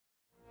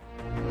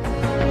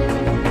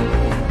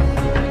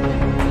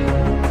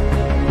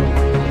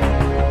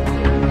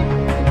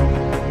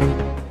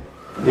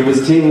He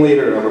was team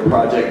leader over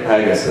Project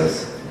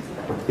Pegasus.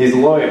 He's a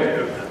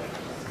lawyer,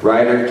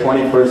 writer,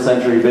 21st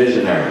century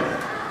visionary.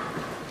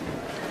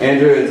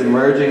 Andrew is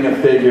emerging a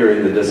figure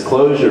in the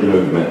disclosure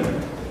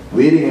movement,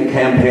 leading a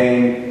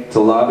campaign to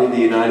lobby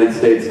the United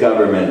States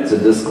government to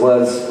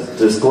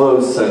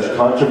disclose such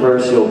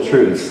controversial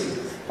truths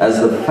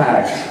as the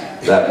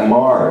fact that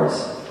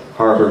Mars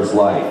harbors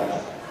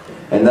life,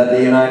 and that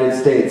the United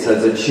States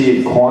has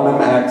achieved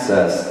quantum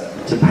access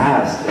to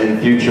past and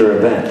future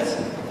events.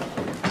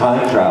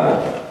 Time travel.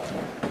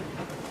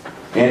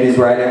 Andy's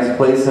writings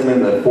place him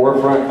in the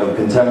forefront of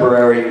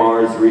contemporary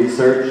Mars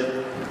research.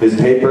 His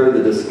paper,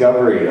 The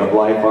Discovery of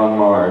Life on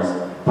Mars,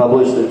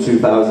 published in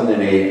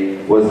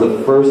 2008, was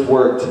the first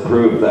work to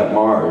prove that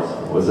Mars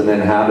was an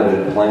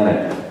inhabited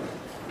planet.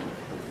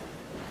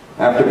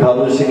 After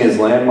publishing his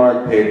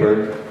landmark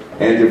paper,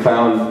 Andrew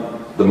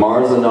found the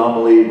Mars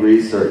Anomaly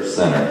Research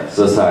Center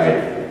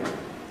Society.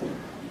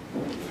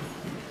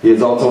 He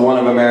is also one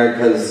of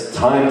America's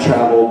time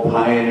travel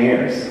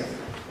pioneers.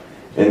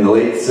 In the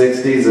late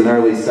 60s and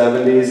early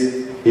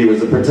 70s, he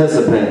was a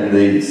participant in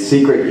the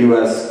secret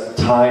U.S.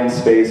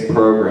 time-space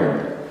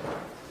program,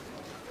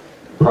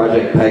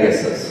 Project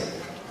Pegasus,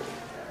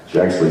 which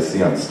you actually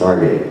see on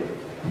Stargate.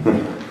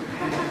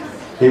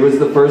 He was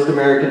the first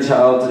American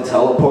child to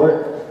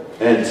teleport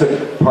and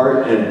took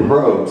part in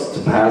probes to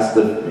the past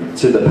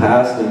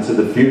and to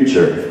the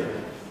future.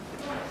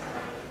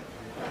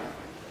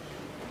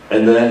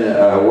 And then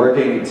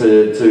working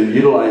to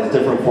utilize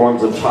different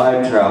forms of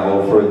time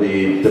travel for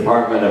the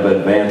Department of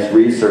Advanced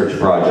Research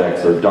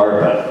Projects, or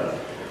DARPA.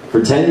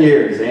 For 10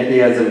 years, Andy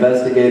has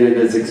investigated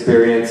his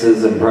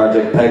experiences in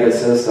Project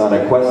Pegasus on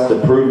a quest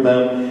to prove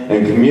them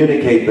and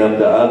communicate them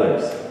to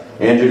others.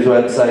 Andrew's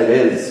website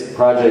is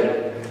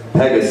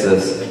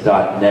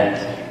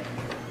projectpegasus.net.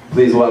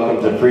 Please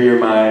welcome to Free Your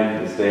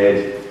Mind, the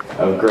stage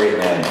of great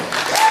men.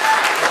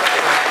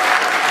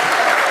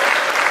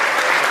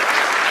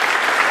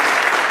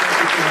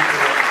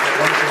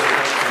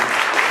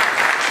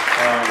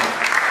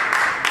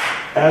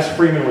 As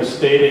Freeman was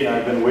stating,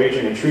 I've been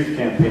waging a truth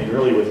campaign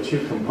really with two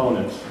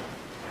components.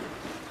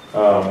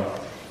 The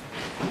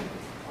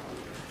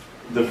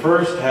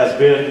first has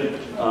been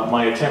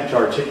my attempt to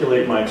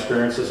articulate my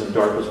experiences in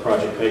DARPA's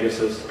Project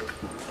Pegasus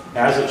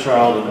as a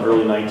child in the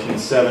early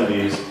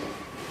 1970s,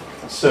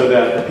 so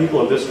that the people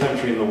of this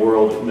country and the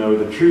world know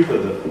the truth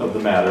of the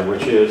matter,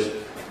 which is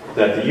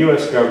that the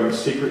U.S. government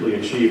secretly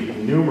achieved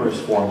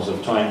numerous forms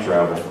of time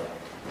travel.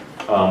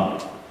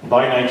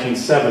 By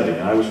 1970,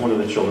 and I was one of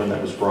the children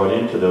that was brought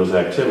into those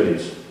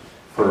activities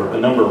for a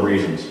number of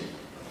reasons.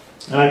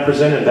 And I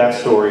presented that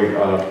story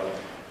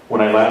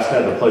when I last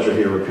had the pleasure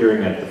here of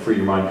appearing at the Free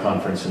Your Mind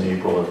conference in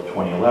April of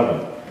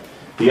 2011.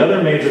 The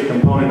other major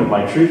component of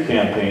my truth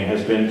campaign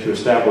has been to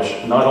establish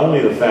not only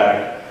the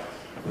fact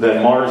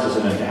that Mars is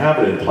an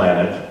inhabited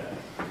planet,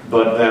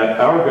 but that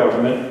our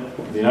government,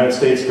 the United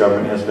States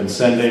government, has been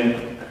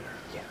sending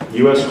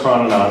U.S.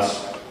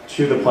 chrononauts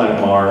to the planet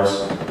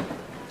Mars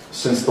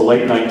since the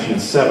late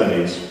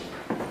 1970s,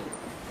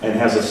 and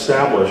has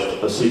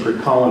established a secret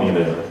colony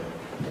there.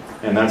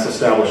 And that's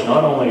established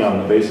not only on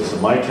the basis of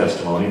my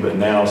testimony, but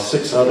now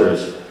 6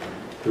 others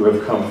who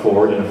have come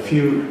forward, and a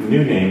few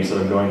new names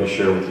that I'm going to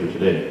share with you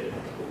today.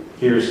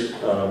 Here's,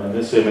 in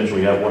this image,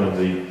 we have one of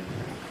the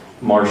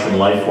Martian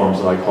life forms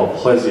that I call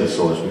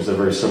plesiosaurs, because they're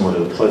very similar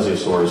to the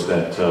plesiosaurs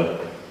that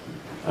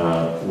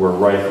were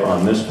rife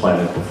on this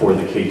planet before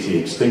the KT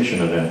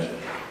extinction event.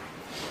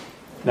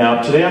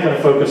 Now, today I'm going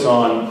to focus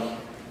on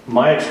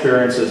my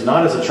experiences,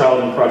 not as a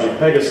child in Project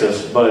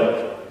Pegasus,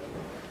 but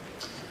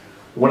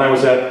when I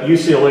was at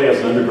UCLA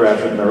as an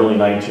undergraduate in the early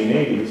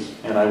 1980s,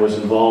 and I was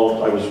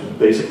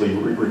basically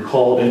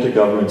recalled into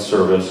government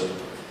service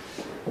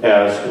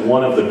as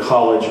one of the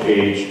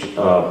college-aged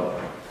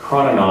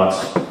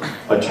chrononauts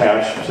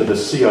attached to the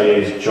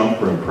CIA's junk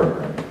room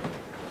program.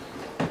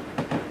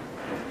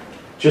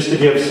 Just to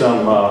give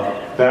some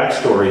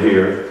backstory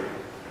here,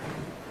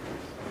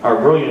 our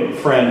brilliant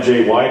friend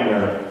Jay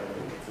Widener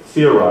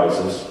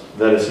theorizes,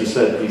 that as he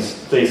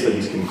states that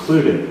he's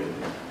concluded,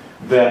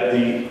 that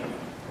the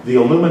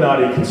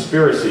Illuminati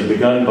conspiracy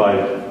begun by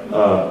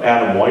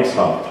Adam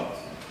Weishaupt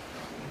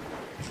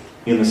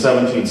in the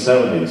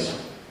 1770s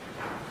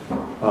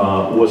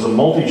was a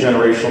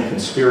multi-generational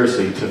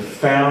conspiracy to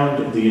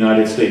found the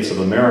United States of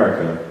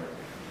America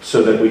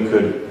so that we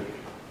could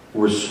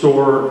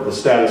restore the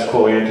status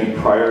quo ante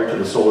prior to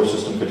the solar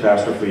system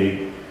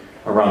catastrophe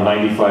around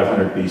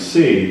 9500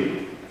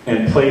 BC,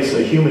 and place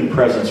a human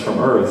presence from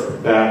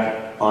Earth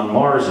back on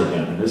Mars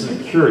again. And isn't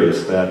it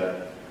curious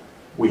that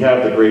we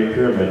have the Great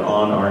Pyramid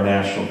on our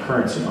national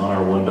currency, on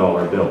our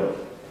 $1 bill?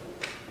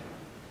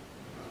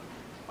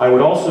 I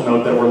would also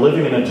note that we're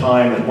living in a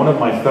time that one of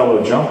my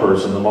fellow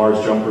jumpers in the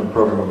Mars jump room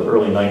program of the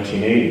early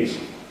 1980s,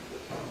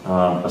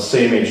 a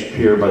same-aged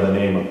peer by the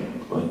name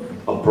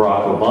of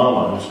Barack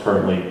Obama, who's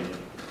currently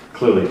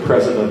clearly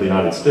President of the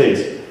United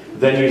States,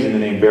 then using the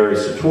name Barry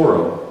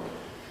Soetoro,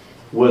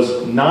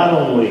 was not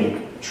only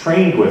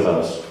trained with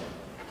us,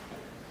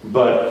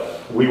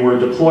 but we were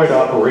deployed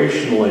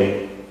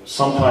operationally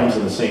sometimes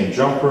in the same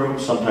jump room,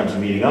 sometimes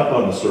meeting up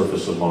on the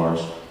surface of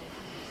Mars,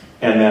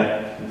 and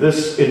that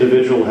this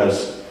individual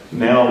has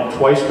now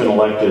twice been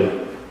elected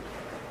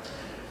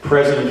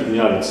President of the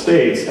United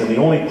States, and the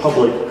only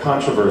public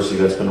controversy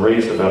that's been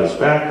raised about his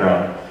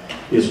background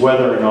is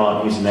whether or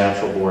not he's a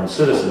natural-born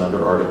citizen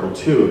under Article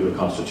 2 of the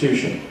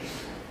Constitution.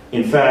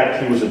 In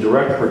fact, he was a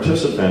direct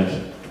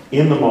participant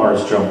in the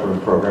Mars jump room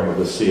program of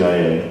the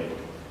CIA,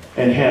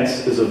 and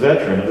hence is a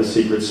veteran of the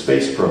secret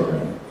space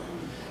program.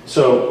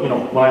 So,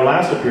 when I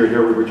last appeared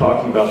here, we were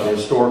talking about the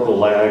historical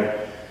lag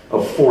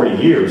of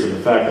 40 years and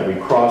the fact that we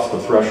crossed the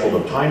threshold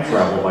of time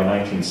travel by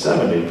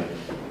 1970.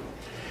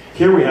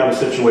 Here we have a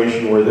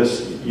situation where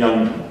this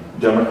young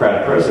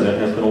Democrat president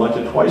has been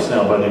elected twice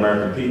now by the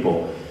American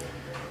people.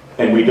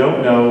 And we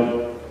don't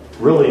know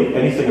really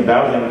anything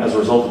about him as a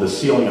result of the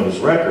sealing of his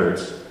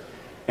records.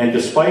 And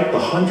despite the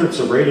hundreds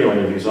of radio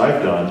interviews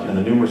I've done and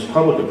the numerous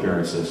public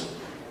appearances,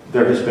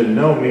 there has been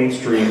no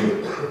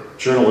mainstream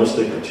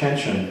journalistic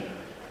attention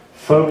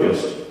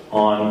focused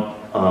on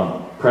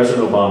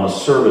President Obama's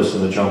service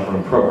in the jump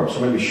room program. So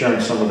I'm going to be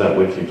sharing some of that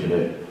with you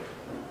today.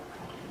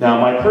 Now,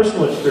 my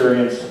personal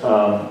experience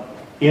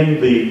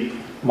in the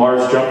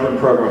Mars jump room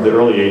program of the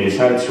early 80s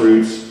had its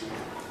roots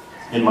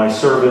in my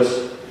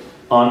service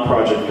on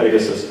Project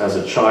Pegasus as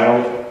a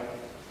child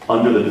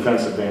under the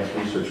Defense Advanced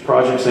Research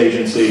Projects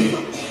Agency.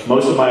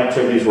 Most of my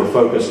activities were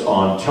focused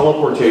on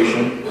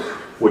teleportation,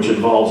 which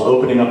involves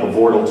opening up a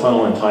vortal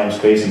tunnel in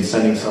time-space and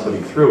sending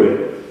somebody through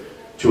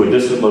it to a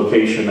distant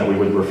location that we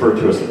would refer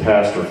to as the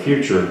past or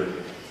future.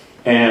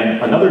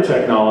 And another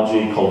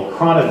technology called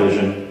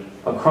chronovision.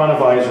 A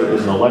chronovisor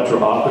is an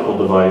electro-optical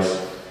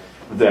device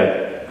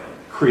that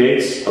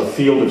creates a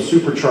field of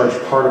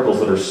supercharged particles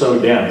that are so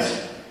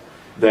dense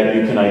that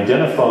you can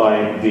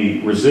identify the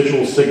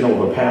residual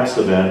signal of a past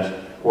event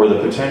or the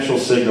potential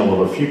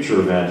signal of a future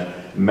event,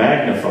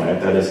 magnify it,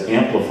 that is,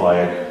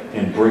 amplify it,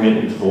 and bring it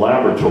into the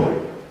laboratory.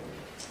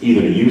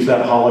 Either to use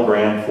that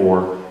hologram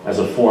as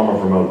a form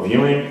of remote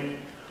viewing,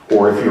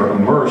 or if you're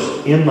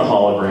immersed in the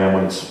hologram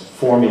when it's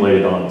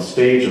formulated on the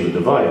stage of the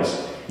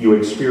device, you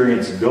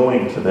experience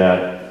going to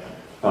that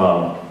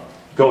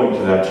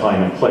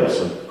time and place.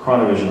 So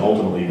chronovision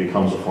ultimately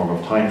becomes a form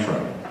of time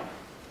travel.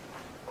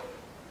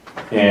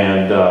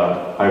 And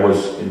I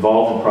was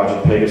involved in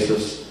Project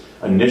Pegasus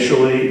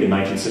initially in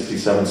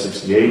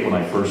 1967-68 when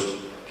I first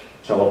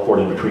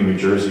teleported between New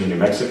Jersey and New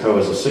Mexico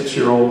as a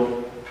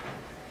 6-year-old.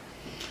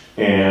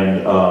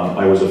 And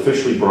I was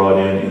officially brought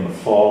in the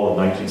fall of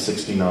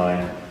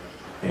 1969,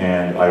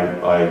 and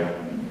I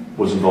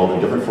was involved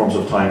in different forms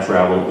of time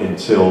travel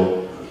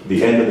until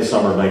the end of the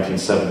summer of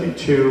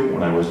 1972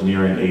 when I was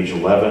nearing age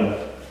 11.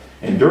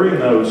 And during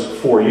those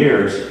 4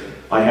 years,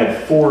 I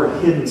had 4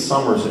 hidden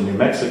summers in New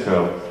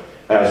Mexico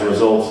as a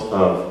result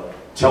of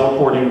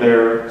teleporting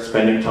there,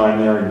 spending time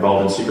there,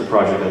 involved in secret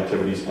project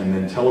activities, and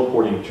then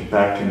teleporting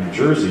back to New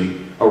Jersey,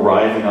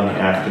 arriving on the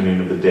afternoon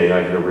of the day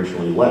I had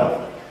originally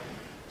left.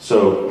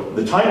 So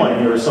the timeline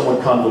here is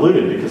somewhat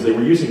convoluted because they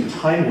were using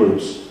time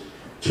loops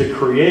to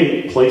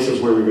create places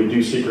where we would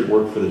do secret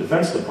work for the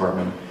Defense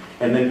Department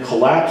and then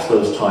collapse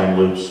those time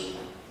loops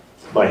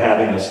by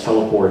having us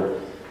teleport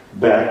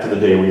back to the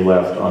day we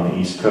left on the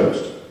East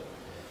Coast.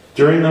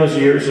 During those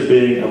years of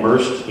being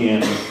immersed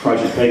in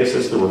Project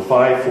Pegasus, there were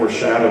 5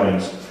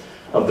 foreshadowings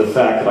of the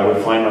fact that I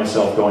would find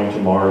myself going to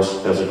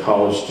Mars as a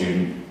college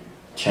student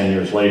 10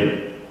 years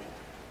later.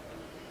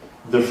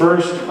 The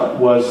first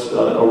was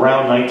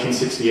around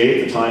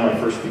 1968, the time I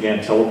first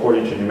began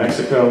teleporting to New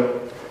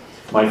Mexico.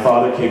 My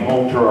father came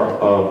home to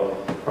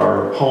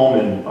our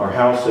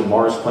house in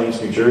Morris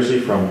Plains, New Jersey,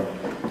 from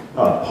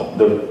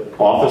the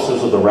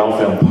offices of the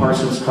Ralph M.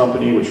 Parsons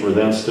Company, which were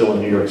then still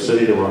in New York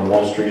City. They were on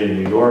Wall Street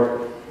in New York.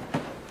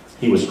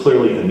 He was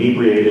clearly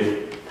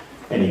inebriated,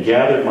 and he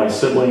gathered my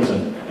siblings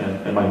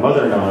and my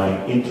mother and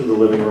I into the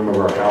living room of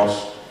our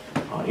house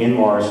in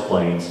Morris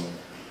Plains,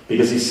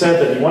 because he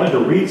said that he wanted to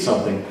read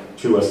something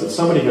to us that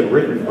somebody had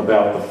written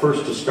about the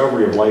first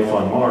discovery of life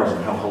on Mars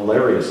and how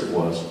hilarious it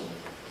was.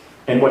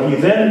 And what he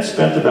then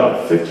spent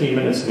about 15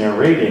 minutes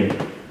narrating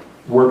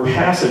were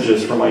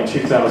passages from my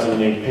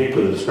 2008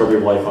 paper, The Discovery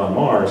of Life on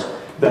Mars,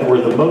 that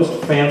were the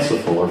most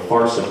fanciful or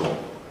farcical.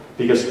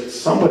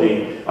 Because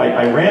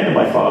I ran to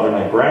my father and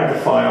I grabbed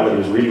the file that he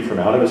was reading from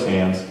out of his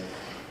hands,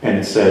 and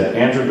it said,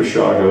 Andrew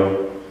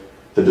Basiago,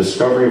 The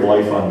Discovery of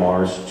Life on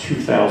Mars,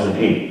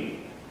 2008.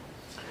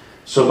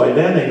 So by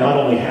then they not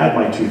only had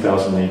my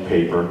 2008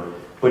 paper,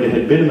 but it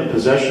had been in the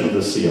possession of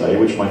the CIA,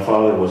 which my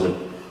father was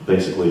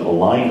basically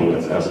aligned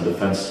with as a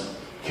defense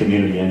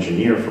community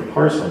engineer for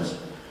Parsons,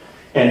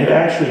 and had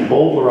actually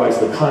bowdlerized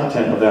the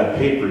content of that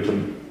paper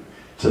to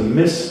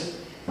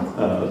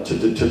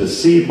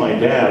deceive my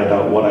dad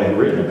about what I had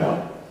written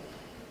about.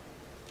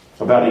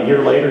 About a year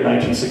later,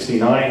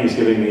 1969, he's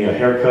giving me a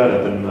haircut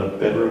up in the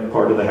bedroom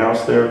part of the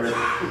house there,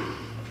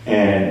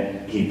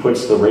 and he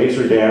puts the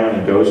razor down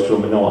and goes to a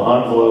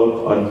manila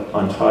envelope,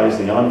 unties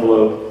the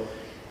envelope,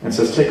 and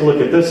says, "Take a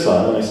look at this,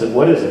 son." And I said,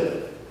 "What is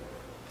it?"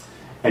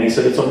 And he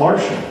said, "It's a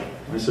Martian."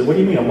 And I said, "What do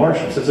you mean a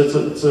Martian?" He says,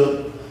 it's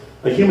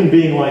a human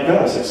being like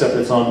us, except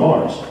it's on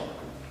Mars.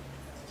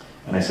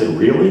 And I said,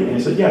 really? And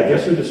he said, yeah,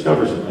 guess who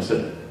discovers it? And I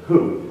said,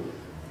 who?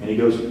 And he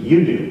goes,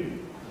 you do.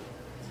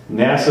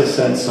 NASA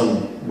sent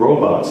some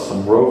robots,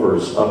 some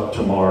rovers up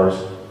to Mars,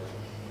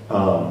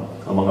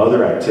 among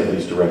other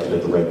activities directed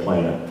at the red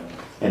planet,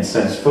 and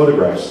sends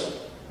photographs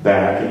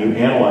back, and you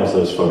analyze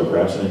those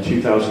photographs, and in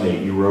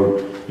 2008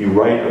 you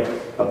write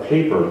a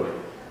paper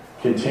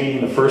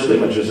containing the first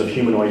images of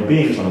humanoid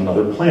beings on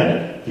another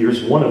planet.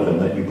 Here's one of them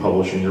that you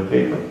publish in your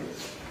paper.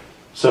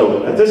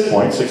 So at this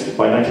point,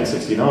 by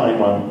 1969,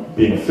 when I'm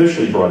being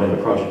officially brought into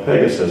Project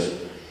Pegasus,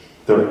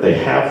 they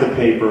have the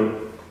paper,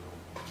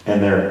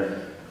 and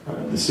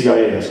the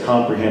CIA has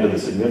comprehended the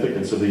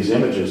significance of these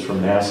images from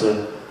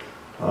NASA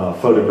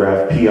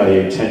photograph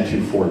PIA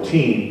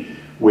 10214,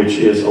 which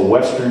is a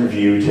western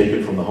view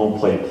taken from the home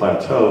plate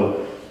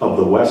plateau of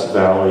the West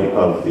Valley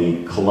of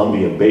the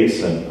Columbia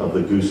Basin of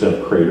the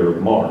Gusev crater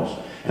of Mars.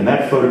 And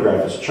that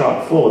photograph is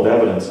chock full of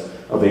evidence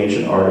of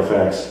ancient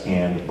artifacts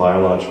and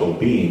biological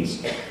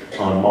beings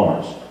on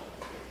Mars.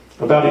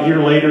 About a year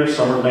later,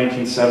 summer of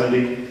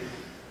 1970,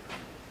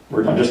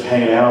 I'm just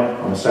hanging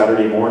out on a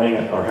Saturday morning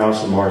at our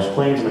house in Mars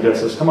Plains, and my dad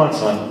says, come on,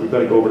 son, we've got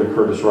to go over to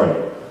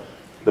Curtiss-Wright,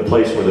 the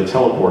place where the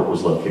teleport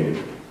was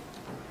located.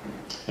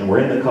 And we're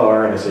in the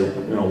car, and I say,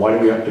 why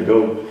do we have to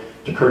go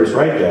to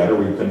Curtiss-Wright, Dad? Are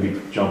we going to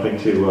be jumping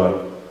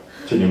to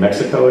New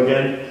Mexico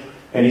again?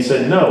 And he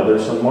said, no,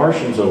 there's some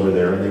Martians over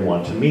there, and they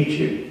want to meet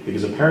you.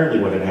 Because apparently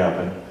what had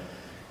happened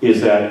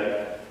is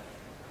that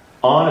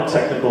on a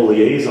technical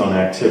liaison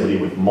activity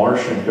with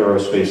Martian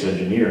aerospace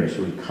engineers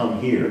who had come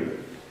here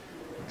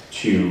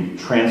to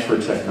transfer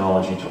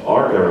technology to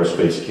our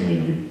aerospace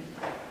community,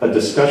 a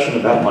discussion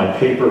about my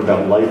paper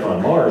about life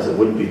on Mars that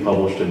wouldn't be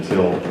published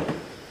until,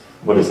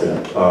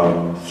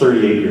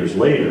 38 years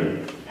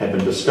later, had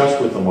been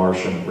discussed with the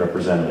Martian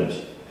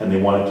representatives, and they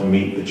wanted to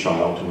meet the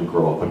child who would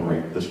grow up and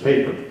write this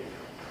paper.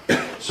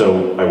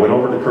 So I went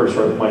over to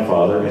Curtiss-Wright with my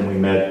father, and we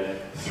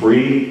met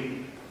 3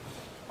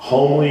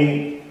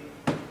 homely,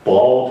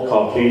 bald,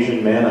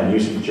 Caucasian men. I'm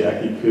using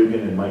Jackie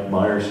Coogan and Mike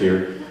Myers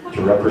here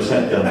to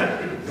represent them.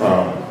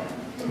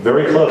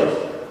 Very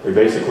close. They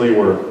basically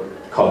were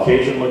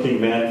Caucasian-looking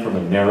men from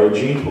a narrow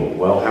gene pool.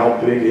 Well, how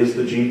big is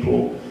the gene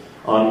pool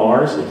on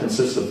Mars? It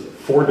consists of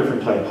 4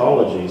 different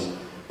typologies,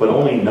 but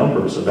only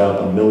numbers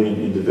about 1 million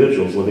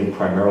individuals living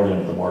primarily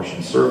on the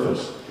Martian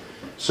surface.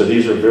 So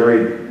these are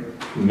very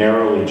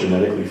narrowly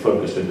genetically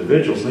focused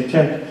individuals, and they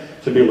tend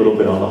to be a little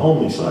bit on the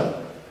homely side.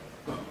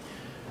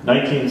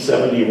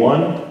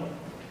 1971,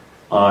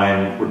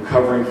 I'm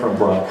recovering from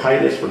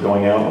bronchitis for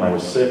going out when I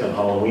was sick on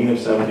Halloween of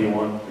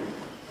 71.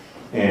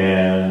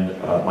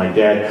 And my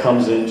dad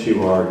comes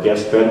into our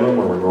guest bedroom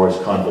where we were always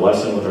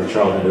convalescing with our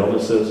childhood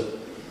illnesses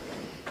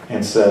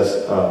and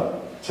says,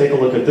 take a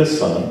look at this,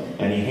 son,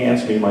 and he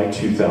hands me my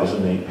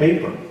 2008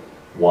 paper.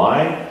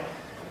 Why?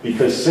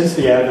 Because since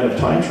the advent of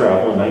time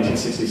travel in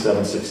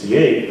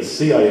 1967-68, the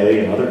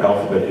CIA and other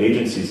alphabet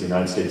agencies of the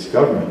United States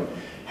government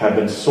have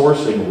been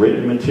sourcing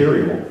written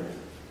material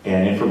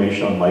and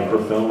information on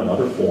microfilm and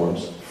other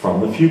forms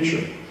from the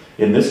future.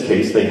 In this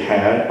case, they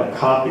had a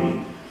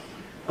copy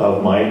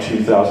of my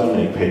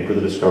 2008 paper,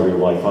 The Discovery of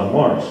Life on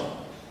Mars.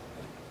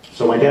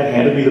 So my dad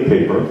handed me the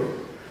paper,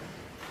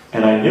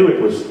 and I knew it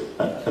was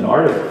an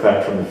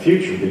artifact from the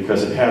future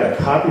because it had a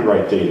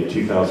copyright date of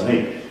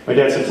 2008. My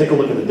dad said, take a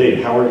look at the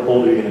date. How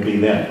old are you going to be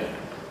then?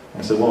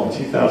 I said, well, in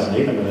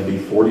 2008, I'm going to be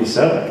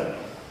 47.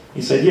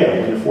 He said, yeah,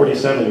 when you're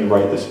 47, you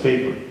write this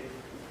paper.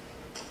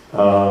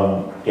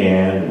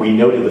 And we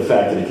noted the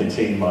fact that it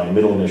contained my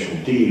middle initial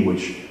D,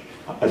 which,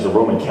 as a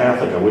Roman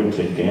Catholic, I wouldn't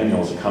take Daniel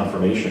as a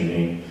confirmation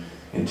name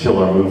until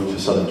our move to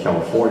Southern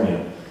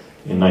California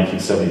in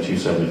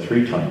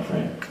 1972-73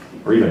 timeframe,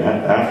 or even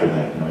after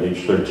that, at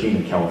age 13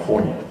 in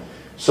California.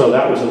 So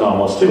that was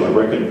anomalous too.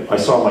 I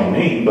saw my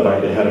name, but I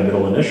had a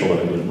middle initial that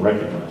I didn't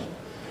recognize.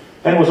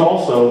 And it was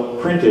also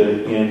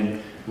printed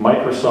in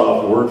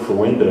Microsoft Word for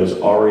Windows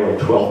Arial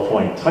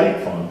 12-point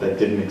type font that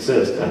didn't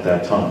exist at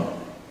that time.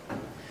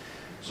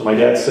 So my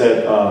dad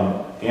said,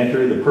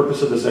 Andrew, the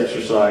purpose of this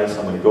exercise,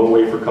 I'm going to go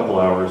away for a couple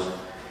hours.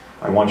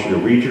 I want you to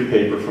read your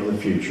paper from the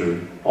future,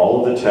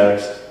 all of the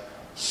text,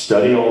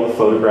 study all the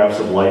photographs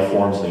of life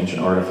forms and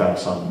ancient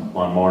artifacts on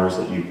Mars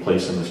that you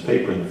place in this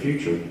paper in the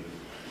future,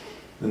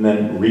 and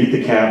then read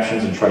the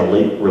captions and try to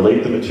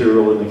relate the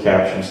material in the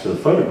captions to the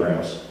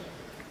photographs.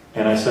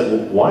 And I said,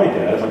 well, why,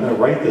 Dad? If I'm going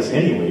to write this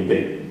anyway,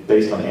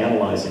 based on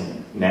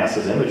analyzing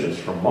NASA's images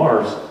from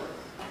Mars,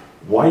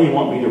 why do you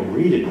want me to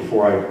read it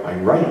before I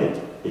write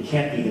it? It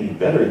can't be any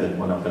better than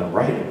when I'm going to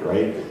write it,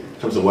 right? In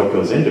terms of what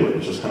goes into it,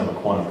 which is kind of a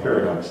quantum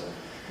paradox.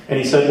 And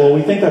he said, well,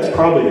 we think that's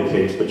probably the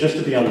case, but just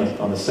to be on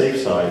the safe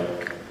side,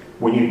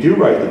 when you do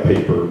write the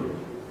paper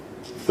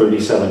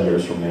 37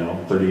 years from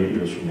now, 38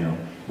 years from now,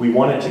 we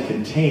want it to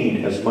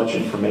contain as much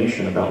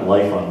information about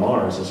life on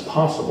Mars as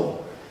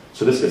possible.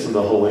 So this gets into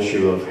the whole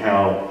issue of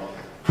how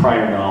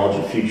prior knowledge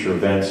of future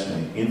events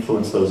may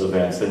influence those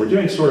events. They were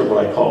doing sort of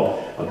what I call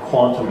a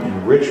quantum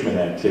enrichment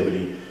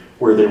activity,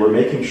 where they were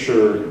making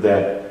sure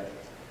that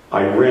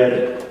I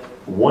read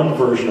one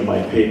version of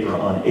my paper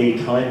on a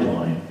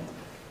timeline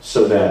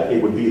so that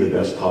it would be the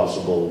best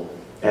possible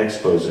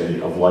expose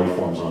of life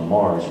forms on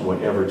Mars,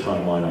 whatever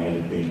timeline I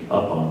ended up being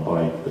up on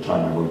by the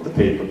time I wrote the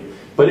paper.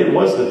 But it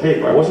was the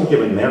paper. I wasn't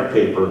given their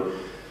paper.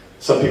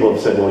 Some people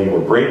have said, well, you were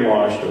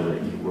brainwashed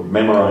or you were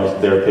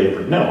memorized their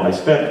paper. No, I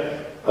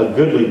spent a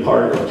goodly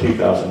part of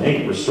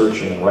 2008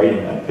 researching and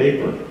writing that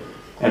paper,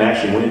 and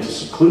actually went into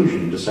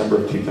seclusion in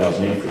December of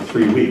 2008 for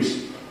 3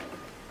 weeks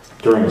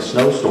during a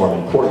snowstorm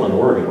in Portland,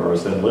 Oregon, where I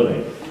was then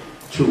living,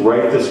 to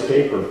write this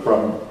paper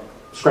from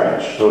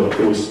scratch. So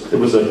it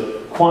was a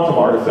quantum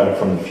artifact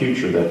from the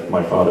future that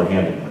my father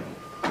handed me.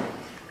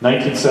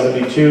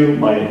 1972,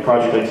 my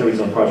project activities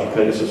on Project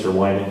Pegasus are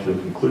winding to a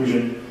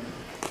conclusion.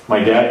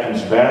 My dad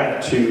comes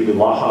back to the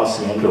La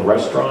Hacienda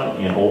restaurant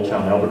in Old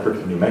Town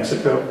Albuquerque, New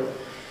Mexico,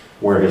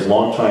 where his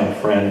longtime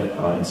friend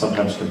and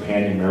sometimes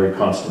companion, Mary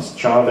Constance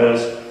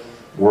Chavez,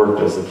 worked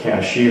as the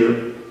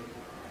cashier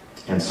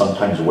and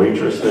sometimes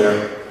waitress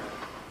there.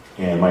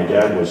 And my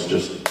dad was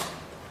just,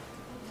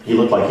 he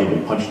looked like he'd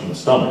been punched in the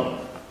stomach.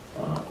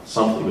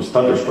 He was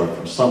thunderstruck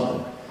from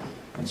something.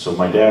 And so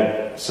my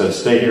dad said,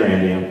 stay here,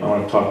 Andy, I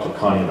want to talk to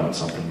Connie about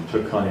something. He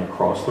took Connie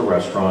across the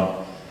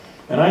restaurant,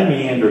 and I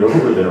meandered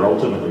over there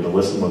ultimately to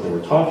listen to what they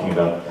were talking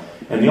about.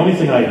 And the only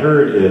thing I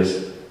heard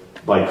is,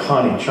 by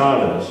Connie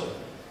Chavez,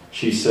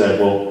 she said,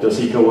 well, does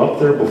he go up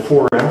there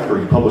before or after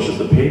he publishes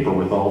the paper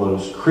with all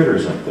those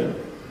critters up there?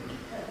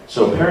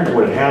 So apparently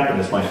what had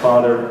happened is my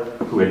father,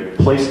 who had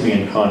placed me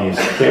in Connie's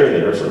care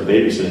there, sort of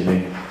babysitting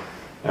me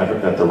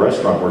at the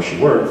restaurant where she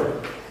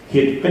worked, he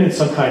had been in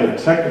some kind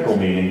of technical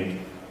meeting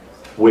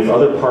with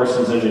other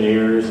Parsons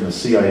engineers and the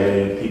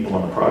CIA people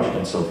on the project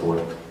and so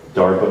forth,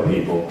 DARPA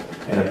people,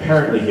 and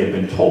apparently he had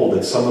been told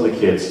that some of the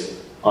kids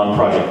on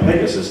Project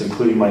Pegasus,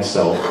 including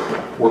myself,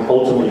 were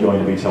ultimately going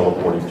to be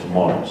teleporting to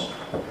Mars.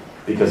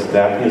 Because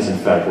that is in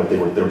fact what they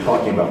were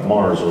talking about,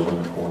 Mars over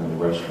in the corner of the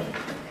restaurant.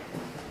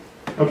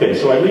 Okay,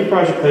 so I leave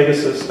Project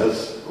Pegasus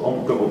as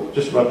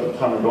just about the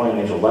time I'm going,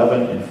 age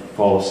 11, in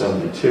fall of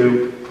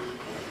 72.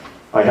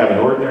 I have an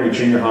ordinary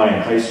junior high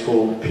and high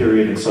school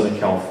period in Southern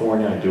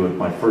California. I do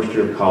my first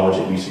year of college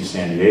at UC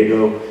San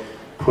Diego,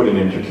 put an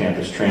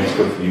intercampus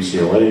transfer for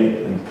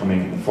UCLA, and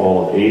coming in the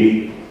fall of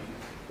 80.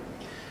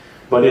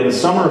 But in the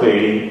summer of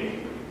 80,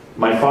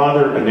 my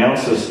father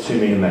announces to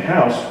me in the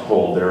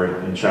household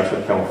there in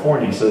Chatsworth,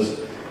 California, he says,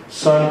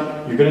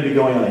 son, you're going to be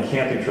going on a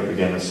camping trip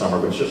again this summer,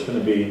 but it's just going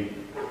to be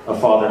a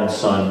father and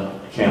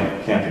son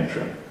camping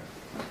trip.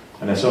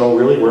 And I said, oh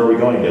really, where are we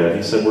going, Dad?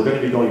 He said, we're going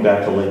to be going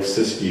back to Lake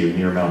Siskiyou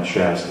near Mount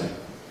Shasta.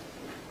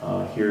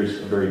 Here's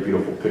a very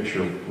beautiful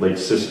picture of Lake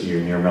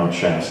Siskiyou near Mount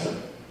Shasta.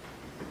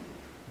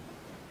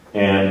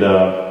 And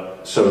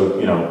so,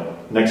 you know,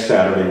 next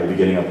Saturday we'll be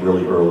getting up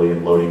really early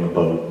and loading the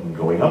boat and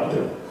going up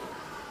there.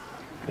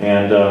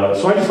 And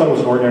so I just thought it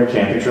was an ordinary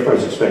camping trip. I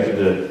was expected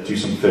to do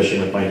some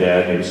fishing with my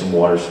dad, maybe some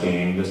water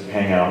skiing, just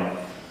hang out.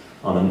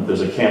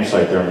 There's a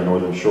campsite there on the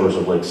northern shores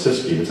of Lake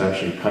Siskiyou. It's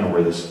actually kind of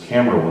where this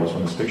camera was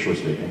when this picture was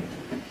taken.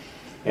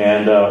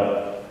 And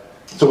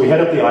so we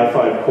head up the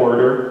I-5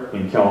 corridor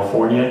in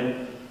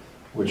California,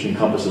 which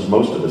encompasses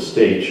most of the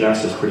state.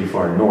 Shasta's pretty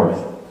far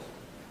north.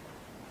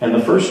 And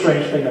the first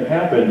strange thing that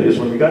happened is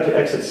when we got to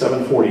exit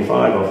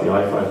 745 off the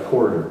I-5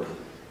 corridor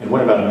and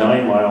went about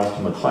 9 miles to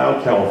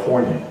McLeod,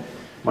 California,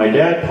 my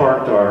dad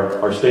parked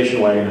our station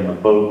wagon and the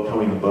boat,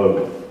 towing the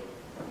boat,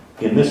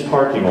 in this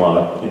parking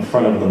lot in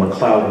front of the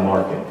McLeod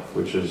Market,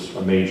 which is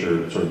a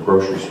major sort of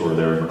grocery store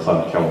there in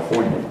McLeod,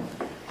 California.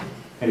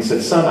 And he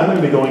said, son, I'm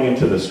going to be going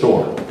into the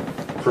store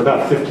for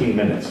about 15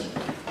 minutes.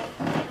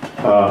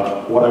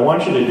 What I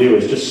want you to do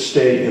is just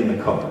stay in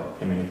the car.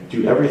 I mean,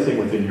 do everything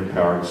within your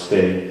power to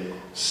stay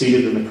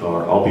seated in the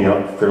car. I'll be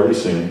out fairly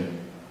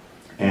soon.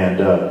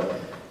 And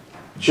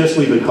just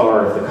leave the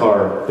car if the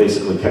car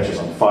basically catches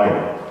on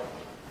fire.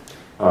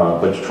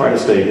 But try to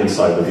stay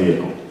inside the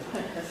vehicle.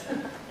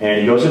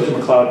 And he goes into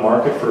McLeod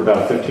Market for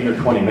about 15 or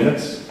 20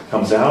 minutes,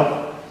 comes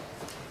out,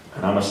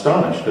 and I'm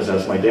astonished, because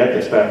as my dad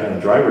gets back in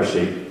the driver's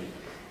seat,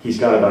 he's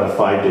got about a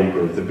 5-day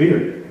growth of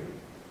beard.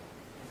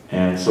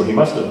 And so he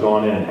must have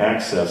gone in and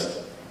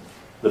accessed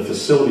the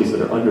facilities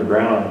that are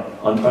underground,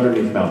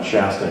 underneath Mount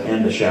Shasta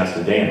and the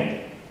Shasta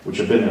Dam, which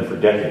have been there for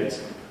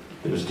decades.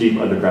 There's deep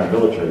underground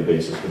military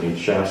bases beneath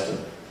Shasta.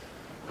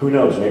 Who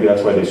knows, maybe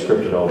that's why they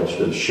scripted all this,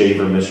 the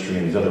Shaver mystery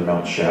and these other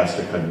Mount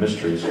Shasta kind of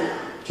mysteries,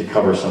 to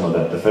cover some of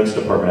that Defense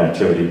Department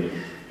activity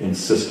in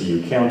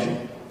Siskiyou County.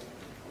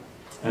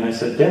 And I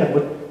said, Dad,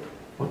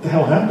 what the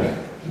hell happened?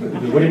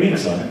 What do you mean,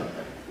 son?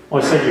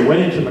 Well, I said, you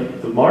went into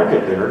the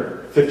market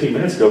there 15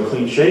 minutes ago,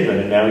 clean shaven,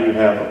 and now you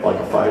have like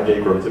a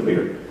 5-day growth of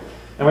beard.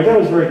 And my dad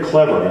was very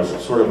clever. He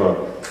was sort of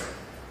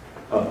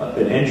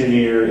an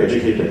engineer,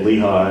 educated at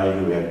Lehigh,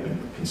 who had been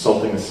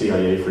consulting the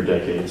CIA for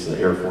decades, the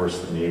Air Force,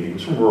 the Navy. He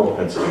was from rural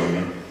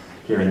Pennsylvania,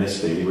 here in this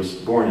state. He was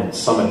born in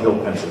Summit Hill,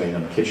 Pennsylvania,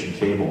 on a kitchen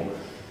table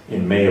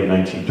in May of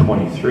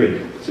 1923.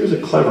 So he was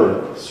a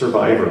clever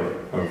survivor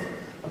of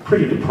a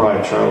pretty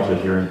deprived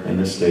childhood here in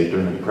this state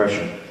during the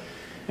Depression.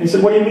 And he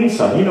said, what do you mean,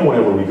 son? You know,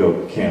 whenever we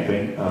go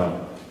camping,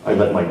 I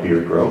let my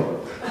beard grow.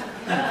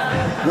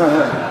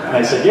 And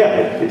I said, yeah,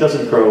 it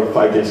doesn't grow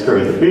 5 days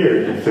grow the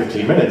beard in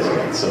 15 minutes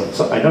yet,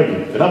 so I know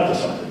you've been up to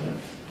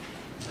something.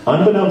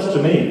 Unbeknownst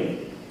to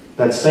me,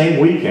 that same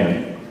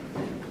weekend,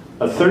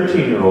 a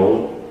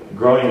 13-year-old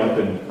growing up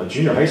in, a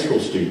junior high school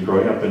student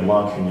growing up in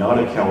La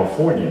Cunada,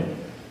 California,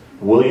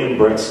 William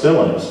Brett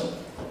Stillings,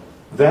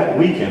 that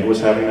weekend was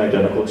having an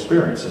identical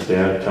experience. His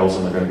dad tells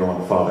him they're going to go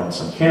on a father and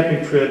son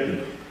camping trip.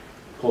 He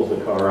pulls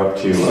the car up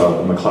to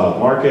the McLeod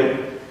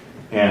Market,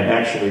 and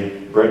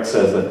actually Brett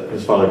says that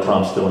his father,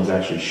 Tom Stillings,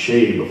 actually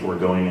shaved before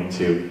going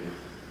into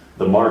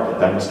the market.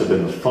 That must have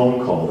been the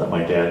phone call that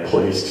my dad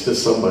placed to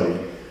somebody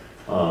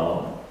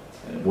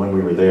when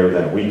we were there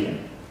that weekend.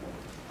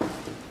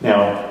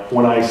 Now,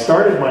 when I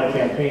started my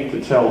campaign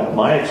to tell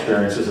my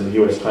experiences in the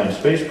U.S. Time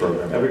Space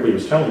Program, everybody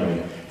was telling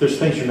me, there's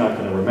things you're not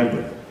going to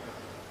remember.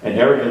 And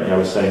arrogantly, I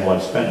was saying, well,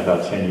 I've spent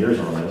about 10 years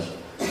on this,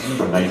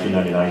 from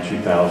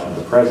 1999, 2000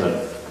 to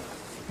present.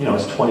 You know,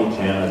 it's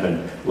 2010, I've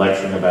been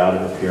lecturing about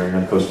it, appearing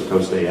on Coast to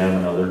Coast AM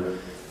and other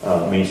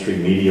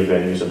mainstream media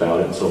venues about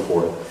it and so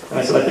forth. And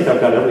I said, I think I've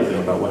got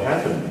everything about what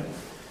happened to me.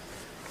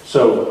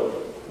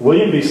 So,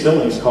 William B.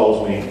 Stillings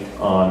calls me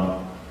on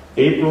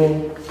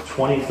April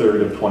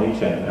 23rd of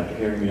 2010, after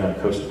hearing me on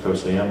Coast to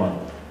Coast AM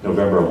on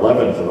November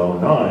 11th of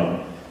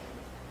 2009,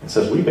 and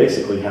says, we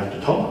basically have to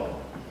talk.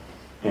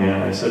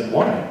 And I said,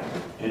 why?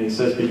 And he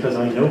says, because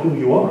I know who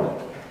you are.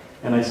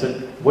 And I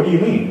said, what do you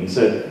mean? He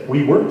said,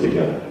 we work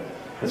together.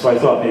 And so I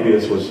thought maybe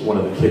this was one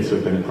of the kids who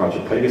had been in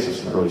Project Pegasus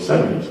in the early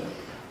 70s.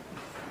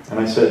 And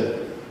I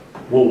said,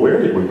 well,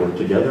 where did we work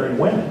together and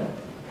when?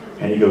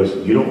 And he goes,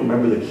 you don't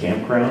remember the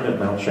campground at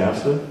Mount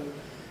Shasta?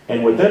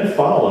 And what then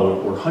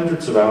followed were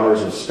hundreds of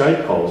hours of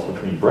Skype calls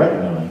between Brett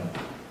and I,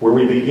 where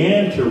we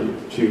began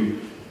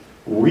to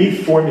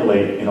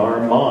reformulate in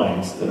our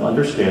minds an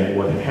understanding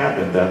what had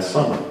happened that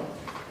summer.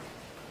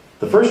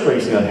 The first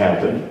strange thing that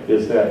happened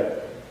is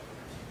that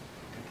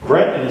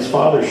Brett and his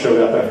father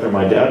showed up after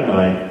my dad and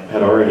I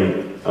had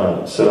already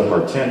set up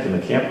our tent in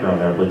the campground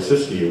there at Lake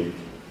Siskiyou.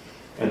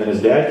 And then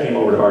his dad came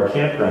over to our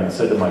campground and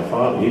said to my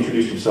father, he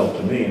introduced himself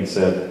to me and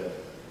said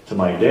to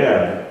my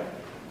dad,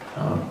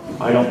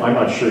 I'm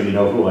not sure you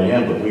know who I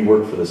am, but we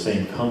work for the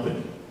same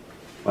company.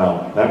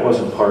 Well, that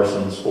wasn't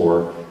Parsons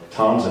or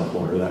Tom's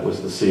employer, that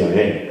was the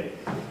CIA.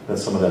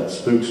 That's some of that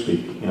spook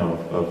speak, you know,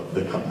 of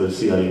the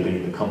CIA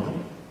being the company.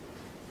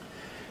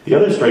 The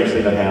other strange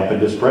thing that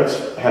happened is Brett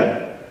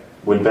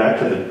went back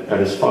to at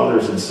his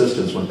father's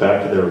insistence, went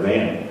back to their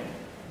van,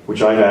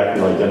 which I've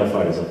actually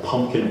identified as a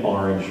pumpkin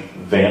orange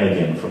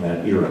Vanagon from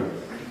that era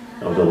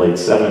of the late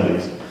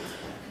 70s,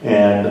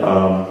 and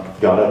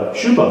got a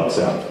shoebox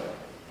out.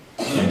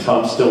 And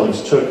Tom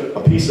Stillings took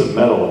a piece of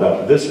metal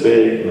about this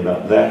big and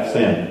about that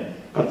thin,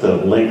 about the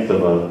length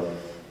of a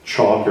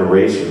chalk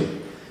eraser,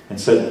 and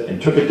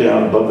took it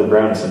down above the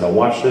ground and said, now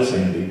watch this,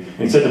 Andy.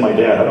 And he said to my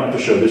dad, I don't have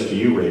to show this to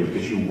you, Ray,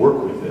 because you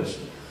work with this.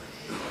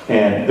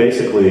 And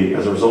basically,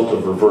 as a result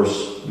of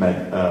reverse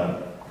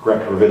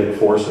gravitic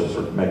forces,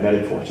 or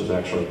magnetic forces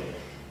actually,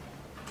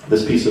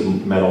 this piece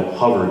of metal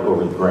hovered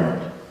over the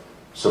ground.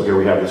 So here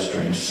we have this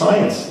strange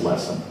science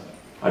lesson.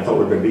 I thought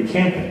we were going to be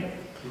camping.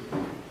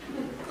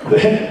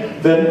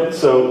 Then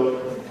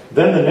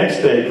the next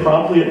day,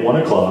 promptly at 1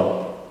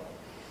 o'clock,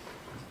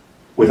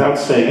 without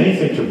saying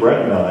anything to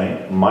Brett and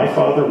I, my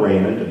father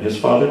Raymond and his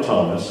father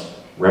Thomas,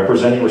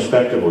 representing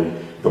respectively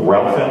the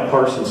Ralph M.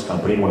 Parsons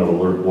Company, one of the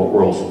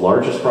world's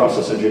largest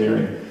process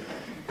engineering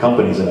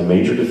companies and a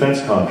major defense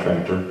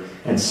contractor,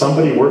 and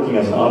somebody working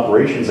as an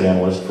operations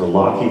analyst for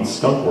Lockheed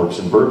Skunk Works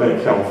in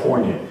Burbank,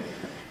 California,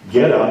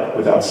 get up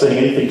without saying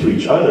anything to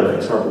each other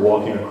and start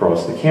walking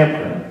across the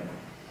campground.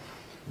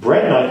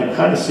 Brett and I could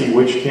kind of see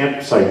which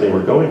campsite they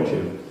were going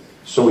to,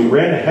 so we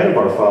ran ahead of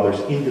our fathers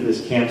into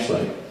this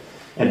campsite.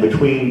 And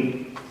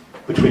between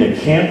a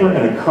camper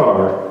and a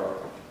car,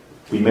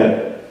 we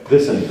met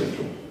this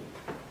individual,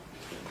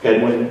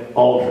 Edwin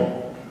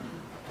Aldrin,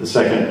 the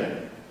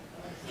second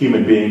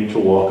human being to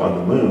walk on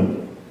the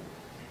moon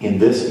in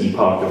this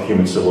epoch of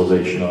human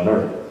civilization on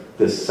Earth,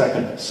 this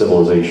second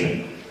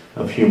civilization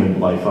of human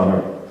life on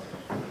Earth.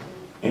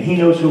 And he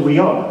knows who we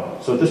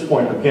are. So at this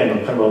point,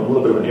 again, kind of a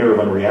little bit of an air of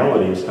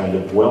unreality is kind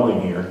of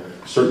dwelling here,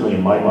 certainly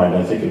in my mind,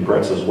 I think in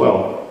Brett's as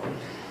well.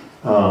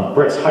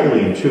 Brett's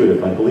highly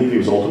intuitive. I believe he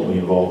was ultimately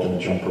involved in the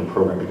jump rope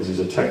program because he's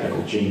a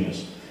technical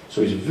genius.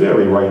 So he's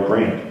very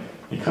right-brained.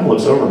 He kind of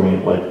looks over me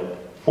like,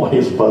 why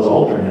is Buzz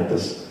Aldrin at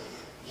this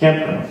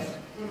campground?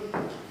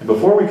 And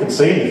before we could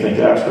say anything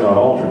to astronaut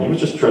Aldrin, he was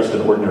just dressed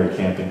in ordinary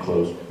camping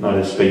clothes, not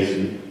his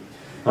spacesuit.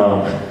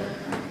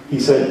 He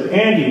said,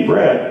 Andy,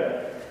 Brett,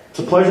 it's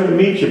a pleasure to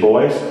meet you,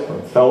 boys,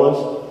 or fellas.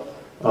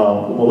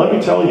 Well, let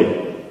me tell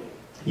you,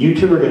 you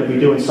two are going to be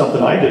doing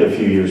something I did a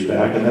few years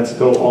back, and that's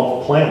go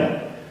off planet.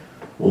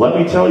 Well, let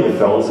me tell you,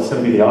 fellas, it's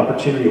going to be the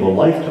opportunity of a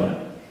lifetime.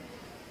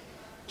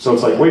 So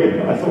it's like, wait a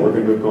minute, I thought we were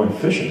going to go going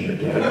fishing here,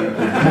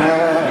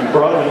 Dad. You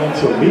brought me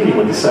into a meeting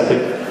with the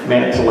second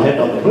man to land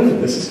on the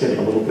moon. This is getting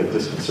a little bit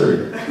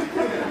disconcerting.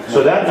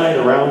 So that night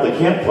around the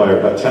campfire,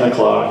 about 10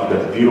 o'clock, you've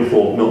got the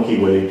beautiful Milky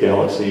Way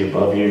galaxy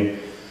above you.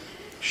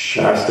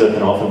 Shasta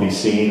can often be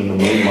seen in the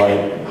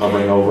moonlight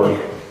hovering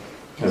over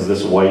as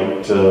this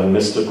white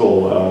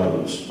mystical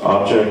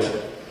object,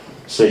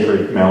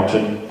 sacred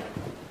mountain.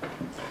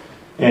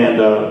 And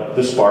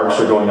the sparks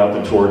are going up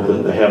and toward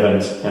the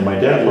heavens, and my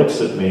dad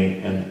looks at me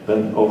and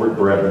then over at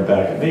Brett and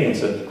back at me and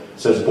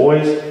says,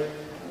 "Boys,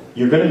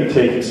 you're going to be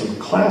taking some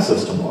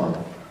classes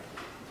tomorrow."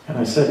 And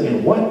I said,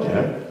 "In what,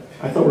 Dad?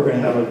 I thought we were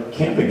going to have a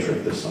camping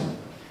trip this summer."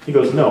 He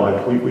goes,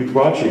 "No, we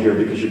brought you here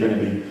because you're going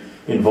to be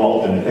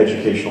involved in an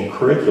educational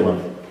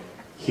curriculum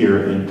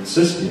here in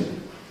Siskiyou."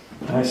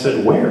 And I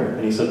said, "Where?"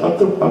 And he said, up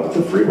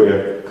the freeway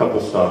a couple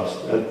stops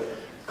at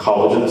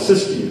College of the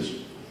Siskiyous.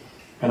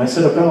 And I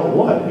said, "About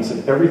what?" And he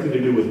said, "Everything to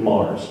do with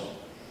Mars."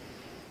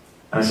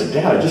 And I said,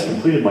 "Dad, I just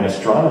completed my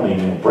astronomy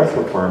breath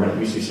requirement at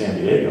UC San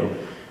Diego.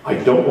 I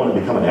don't want to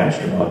become an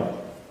astronaut.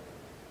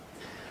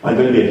 I'm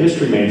going to be a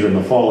history major in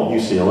the fall at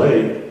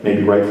UCLA,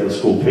 maybe write for the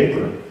school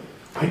paper.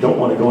 I don't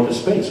want to go into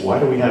space. Why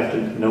do we have to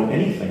know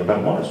anything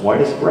about Mars? Why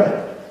does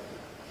Brett?"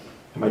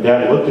 And my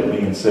dad looked at me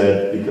and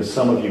said, "Because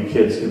some of you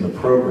kids in the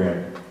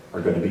program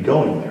are going to be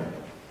going there."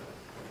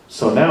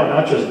 So now,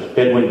 not just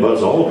Edwin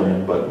Buzz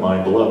Aldrin, but my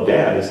beloved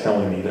dad is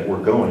telling me that we're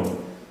going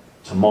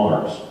to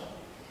Mars.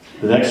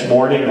 The next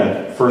morning,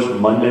 that first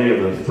Monday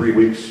of the 3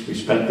 weeks we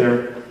spent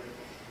there,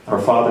 our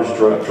fathers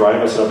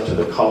drive us up to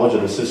the College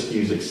of the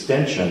Siskiyous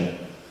Extension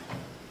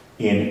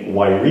in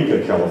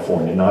Wairika,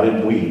 California, not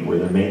in Weed, where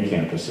their main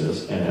campus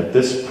is. And at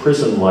this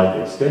prison-like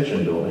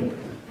extension building,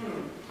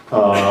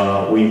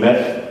 we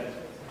met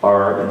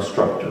our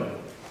instructor,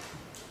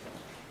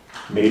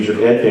 Major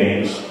Ed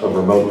Baines of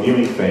remote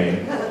viewing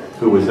fame,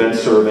 who was then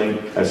serving,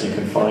 as you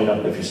can find,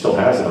 if he still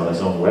has it on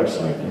his own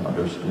website,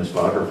 in his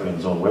biography on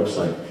his own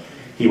website,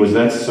 he was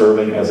then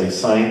serving as a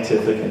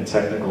scientific and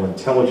technical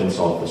intelligence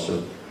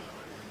officer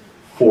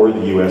for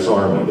the U.S.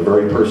 Army, the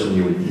very person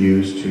you would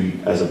use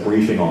as a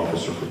briefing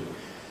officer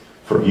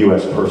for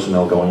U.S.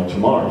 personnel going to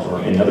Mars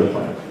or any other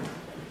planet.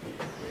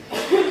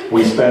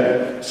 We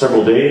spent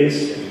several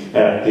days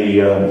at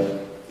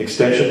the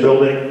extension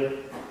building,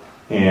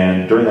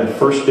 and during that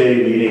first day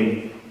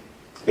meeting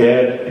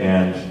Ed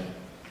and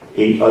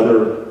 8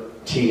 other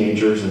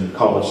teenagers and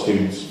college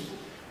students,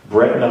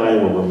 Brett and I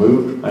were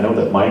removed. I know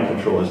that mind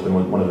control has been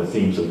one of the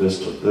themes of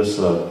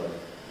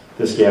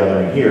this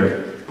gathering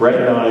here. Brett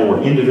and I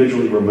were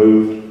individually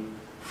removed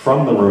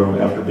from the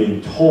room after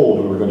being told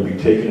we were going to be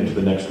taken into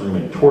the next room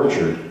and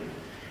tortured.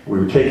 We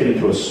were taken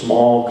into a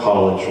small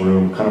college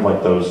room, kind of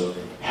like those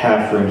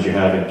half rooms you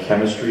have in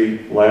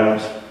chemistry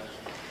labs,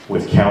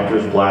 with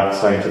counters, black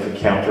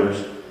scientific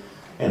counters.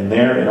 And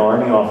there, an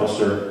Army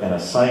officer and a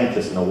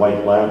scientist in a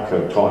white lab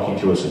coat talking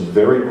to us in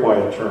very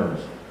quiet terms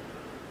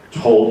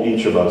told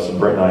each of us, and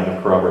Brett and I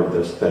have corroborated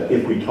this, that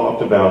if we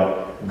talked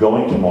about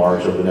going to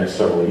Mars over the next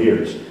several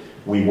years,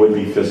 we would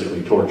be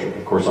physically tortured.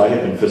 Of course, I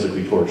had been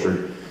physically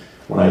tortured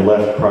when I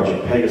left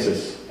Project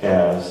Pegasus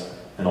as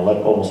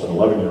almost an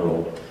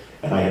 11-year-old,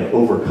 and I had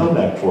overcome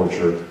that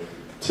torture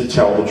to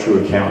tell the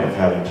true account of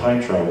having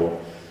time travel.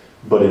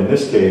 But in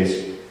this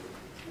case,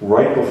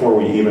 right before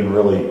we even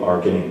really are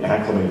getting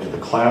acclimated to the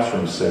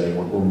classroom setting,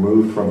 we're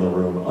moved from the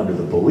room under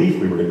the belief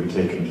we were going to be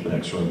taken to the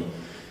next room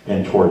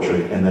and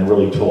tortured, and then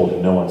really told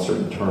in no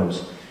uncertain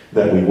terms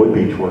that we would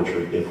be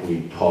tortured if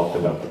we talked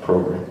about the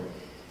program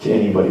to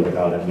anybody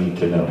without a need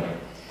to know.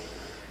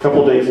 A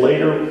couple days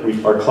later,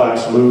 our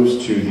class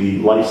moves to the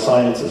Life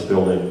Sciences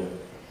building.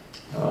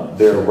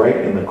 They're right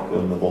in the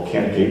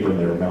volcanic apron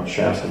there, Mount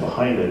Shasta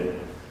behind it,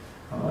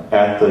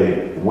 at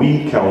the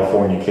Weed,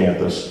 California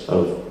campus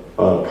of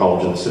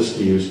College of the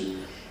Siskiyous.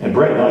 And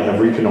Brett and I have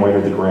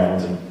reconnoitered the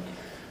grounds, and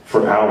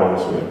for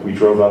hours we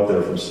drove up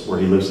there from where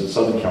he lives in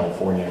Southern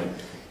California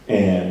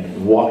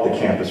and walked the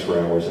campus for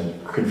hours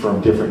and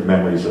confirmed different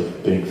memories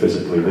of being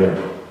physically there.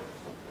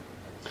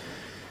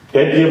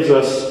 Ed gives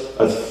us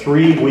a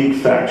 3-week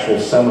factual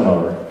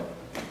seminar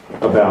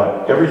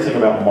about everything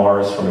about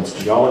Mars, from its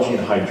geology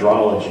and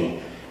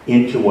hydrology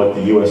into what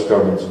the U.S.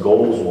 government's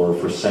goals were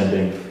for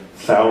sending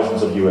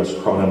thousands of U.S.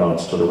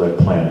 chrononauts to the Red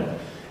Planet,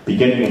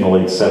 beginning in the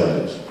late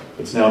 70s.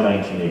 It's now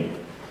 1980.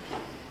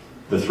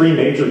 The 3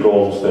 major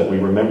goals that we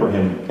remember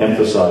him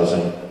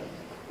emphasizing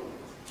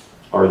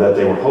are that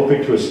they were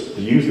hoping to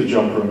use the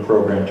jump room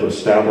program to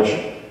establish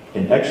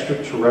an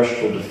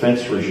extraterrestrial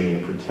defense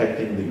regime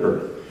protecting the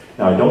Earth.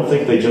 Now, I don't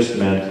think they just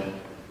meant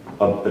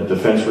a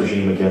defense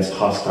regime against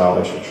hostile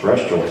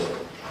extraterrestrials.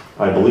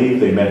 I believe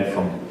they meant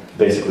from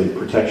basically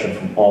protection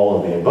from all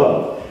of the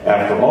above.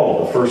 After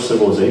all, the first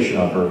civilization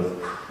on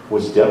Earth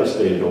was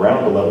devastated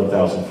around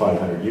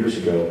 11,500 years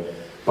ago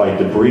by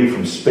debris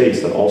from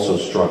space that also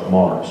struck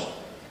Mars.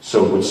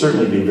 So it would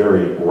certainly be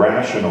very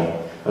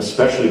rational,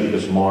 especially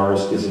because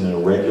Mars is in an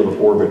irregular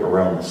orbit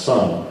around the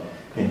sun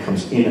and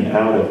comes in and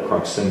out of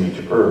proximity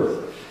to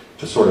Earth,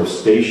 to sort of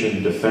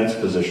station defense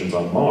positions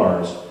on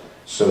Mars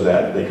so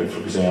that they could,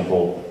 for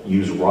example,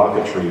 use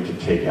rocketry to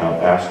take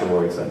out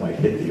asteroids that might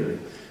hit the Earth.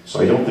 So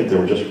I don't think they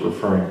were just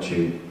referring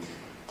to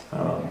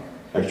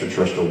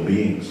extraterrestrial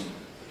beings.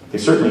 They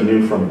certainly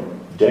knew from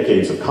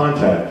decades of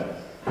contact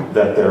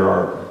that there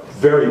are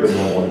very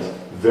benevolent,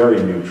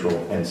 very neutral,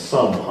 and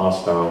some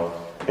hostile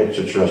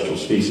extraterrestrial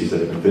species that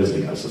have been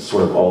visiting us. It's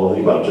sort of all of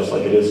the above, just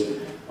like it is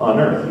on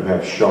Earth. You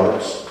have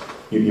sharks,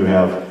 you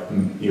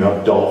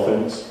have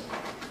dolphins,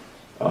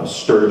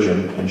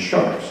 sturgeon, and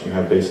sharks. You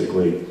have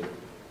basically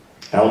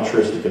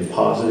altruistic and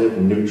positive,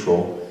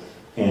 neutral,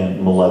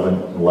 and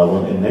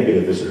malevolent and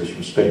negative visitors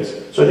from space.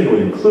 So I think it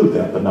would include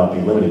that, but not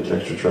be limited to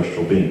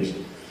extraterrestrial beings.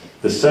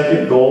 The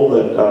second goal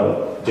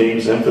that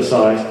Dames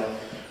emphasized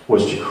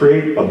was to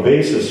create a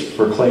basis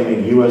for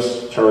claiming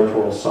U.S.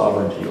 territorial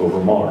sovereignty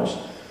over Mars.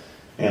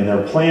 And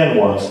their plan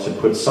was to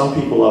put some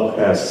people up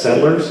as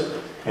settlers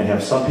and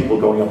have some people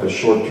going up as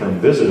short-term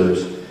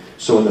visitors.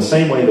 So in the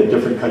same way that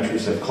different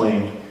countries have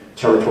claimed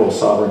territorial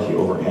sovereignty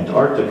over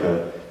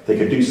Antarctica, they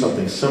could do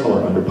something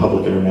similar under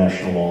public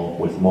international law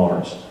with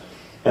Mars.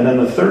 And then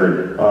the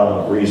third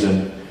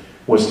reason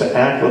was to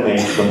acclimate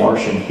the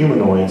Martian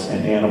humanoids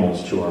and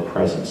animals to our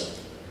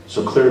presence.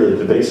 So clearly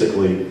to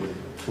basically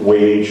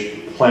wage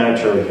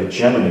planetary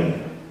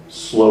hegemony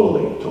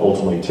slowly to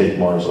ultimately take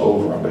Mars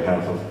over on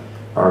behalf of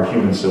our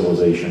human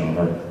civilization on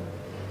Earth.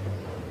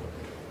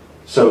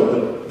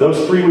 So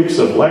those 3 weeks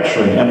of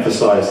lecturing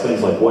emphasized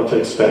things like what to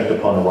expect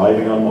upon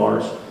arriving on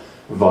Mars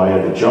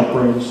via the jump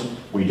rooms.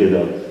 We did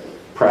a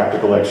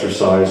practical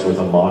exercise with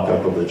a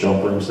mock-up of the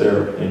jump rooms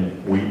there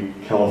in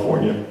Wheat,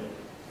 California.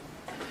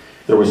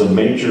 There was a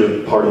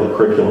major part of the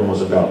curriculum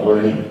was about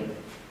learning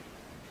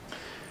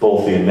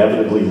both the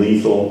inevitably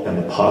lethal and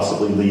the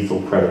possibly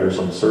lethal predators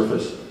on the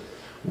surface,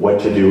 what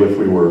to do if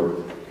we were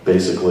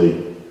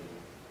basically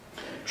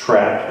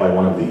trapped by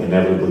one of the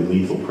inevitably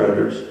lethal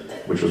predators,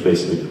 which was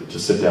basically to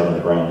sit down on the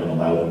ground and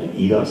allow them to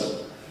eat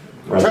us,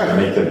 rather than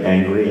make them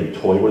angry and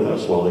toy with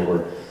us while they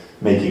were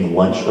making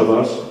lunch of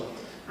us,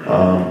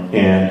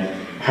 and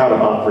how to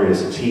operate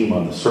as a team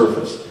on the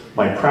surface.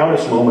 My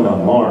proudest moment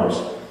on Mars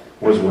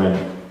was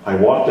when I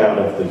walked out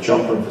of the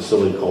jump room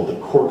facility called the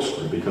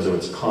Corkscrew because of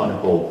its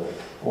conical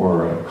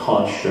or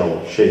conch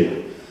shell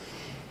shape.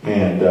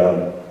 And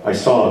I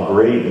saw a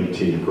gray ET,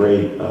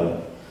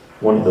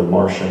 one of the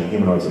Martian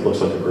humanoids that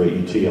looks like a gray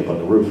ET up on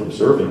the roof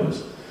observing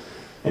us.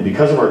 And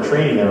because of our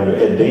training there under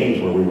Ed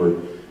Dames, where we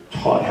were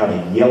taught how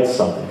to yell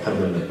something kind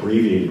of in an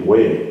abbreviated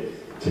way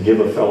to give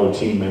a fellow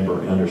team member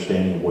an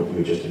understanding of what you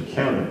had just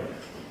encountered,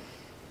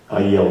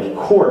 I yelled,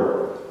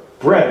 "Court,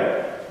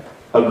 Brett,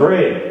 a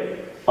gray,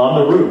 on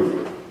the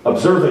roof,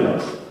 observing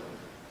us."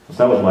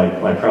 So that was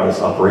my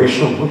proudest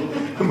operational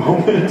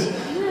moment,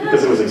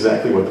 because it was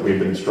exactly what we had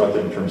been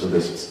instructed in terms of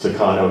this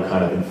staccato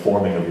kind of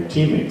informing of your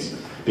teammates.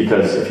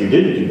 Because if you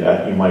didn't do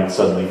that, you might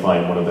suddenly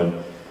find one of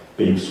them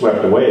being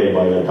swept away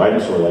by a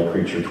dinosaur-like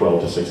creature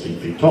 12 to 16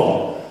 feet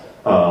tall.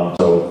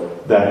 So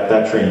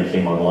that training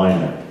came online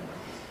there.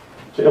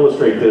 To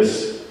illustrate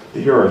this,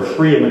 here are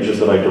 3 images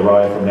that I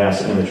derived from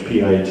NASA image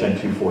PIA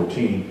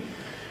 10214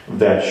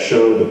 that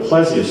show the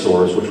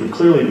plesiosaurs, which would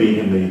clearly be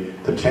in the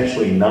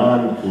potentially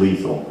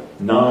non-lethal,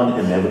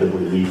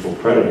 non-inevitably lethal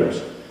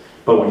predators.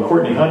 But when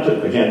Courtney Hunt,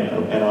 again,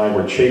 and I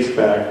were chased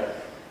back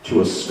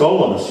to a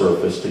skull on the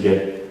surface to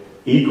get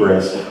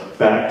egress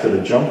back to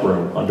the jump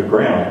room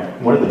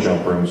underground, one of the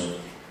jump rooms,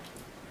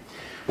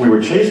 we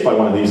were chased by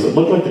one of these that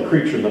looked like the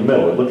creature in the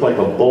middle. It looked like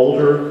a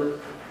boulder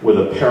with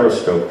a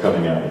periscope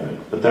coming out of it.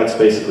 But that's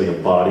basically a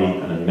body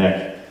and a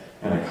neck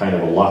and a kind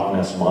of a Loch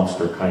Ness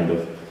monster kind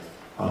of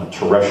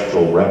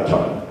terrestrial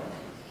reptile.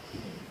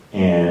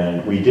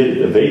 And we did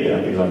evade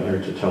that because I'm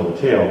here to tell the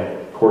tale.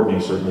 Courtney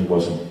certainly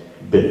wasn't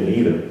bitten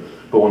either.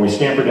 But when we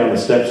scampered down the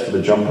steps to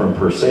the jump room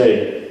per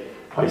se,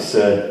 I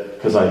said,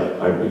 because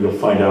you'll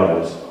find out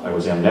I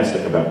was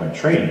amnestic about my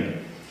training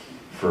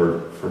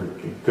for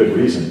good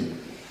reason.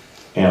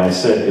 And I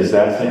said, is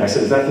that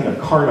thing a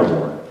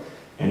carnivore?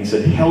 And he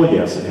said, hell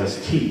yes, it has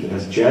teeth. It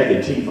has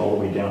jagged teeth all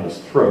the way down his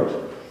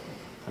throat.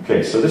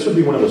 Okay, so this would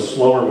be one of the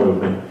slower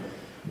moving,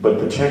 but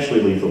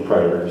potentially lethal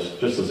predators,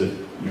 just as if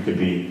you could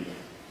be,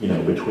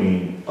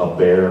 between a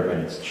bear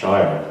and its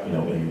child,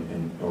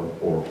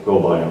 or go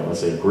by, let's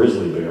say, a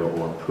grizzly bear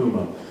or a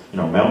puma,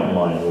 mountain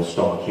lion will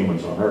stalk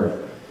humans on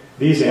Earth.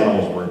 These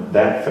animals weren't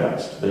that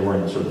fast. They were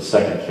in the sort of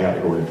second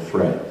category of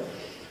threat.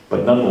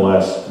 But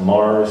nonetheless,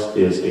 Mars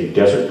is a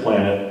desert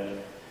planet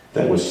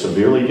that was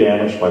severely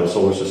damaged by the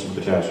solar system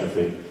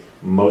catastrophe.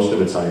 Most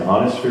of its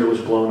ionosphere was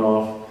blown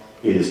off.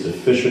 It is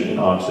deficient in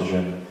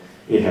oxygen.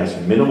 It has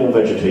minimal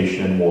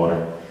vegetation and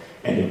water.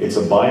 And it's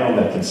a biome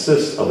that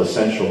consists of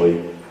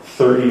essentially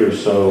 30 or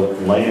so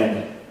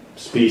land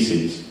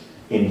species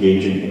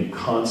engaging in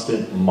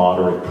constant,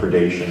 moderate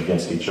predation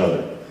against each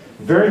other.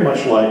 Very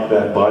much like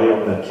that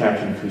biome that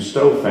Captain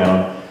Cousteau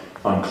found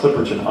on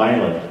Clipperton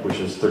Island, which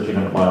is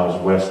 1,300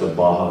 miles west of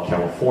Baja,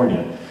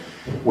 California,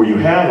 where you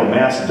have a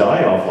mass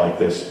die-off like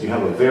this. You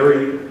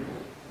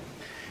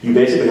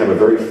basically have a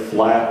very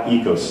flat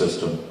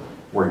ecosystem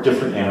where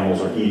different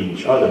animals are eating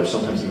each other,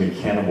 sometimes even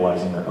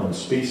cannibalizing their own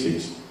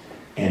species,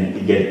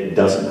 and yet it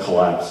doesn't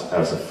collapse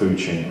as a food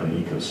chain or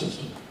an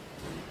ecosystem.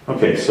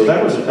 Okay, so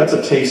that's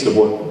a taste of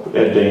what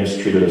Ed Dames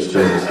treated us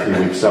to in this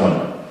 3-week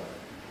seminar.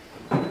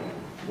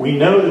 We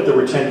know that there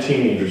were 10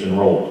 teenagers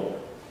enrolled.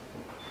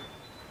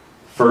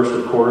 First,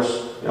 of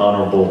course, the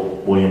Honorable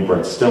William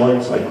Brett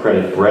Stillings. I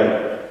credit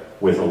Brett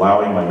with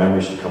allowing my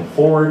memories to come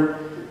forward,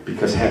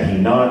 because had he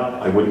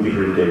not, I wouldn't be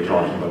here today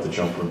talking about the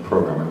jump room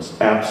program. I was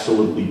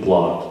absolutely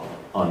blocked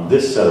on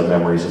this set of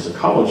memories as a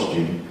college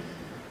student,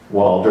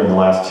 while during the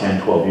last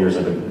 10, 12 years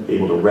I've been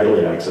able to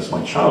readily access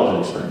my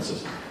childhood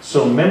experiences.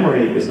 So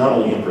memory is not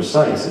only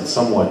imprecise, it's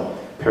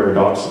somewhat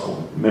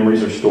paradoxical.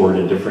 Memories are stored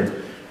in different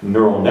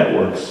neural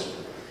networks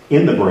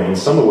in the brain,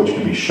 some of which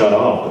can be shut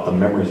off, but the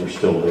memories are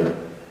still there.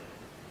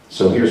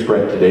 So here's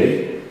Brett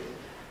today.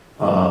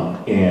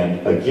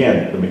 And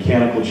again, the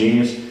mechanical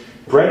genius.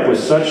 Brett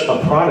was such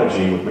a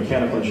prodigy with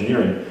mechanical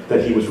engineering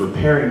that he was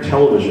repairing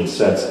television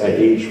sets at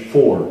age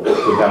 4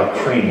 without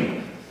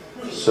training.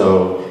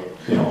 So,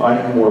 you know,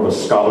 I'm more of a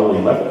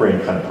scholarly left brain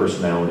kind of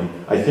personality.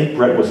 I think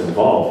Brett was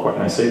involved,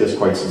 and I say this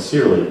quite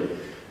sincerely,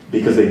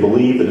 because they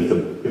believed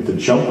that if the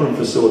jump room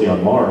facility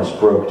on Mars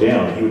broke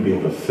down, he would be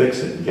able to fix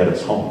it and get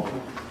us home.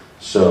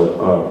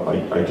 So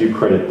I do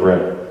credit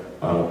Brett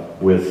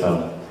with,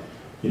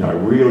 you know, I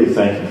really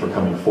thank him for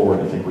coming forward.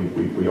 I think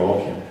we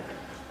all can.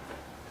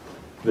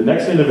 The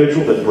next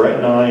individual that Brett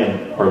and I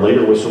and our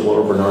later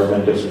whistleblower Bernard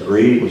Mendez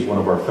agreed was one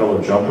of our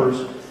fellow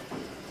jumpers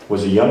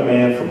was a young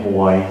man from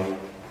Hawaii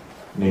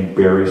named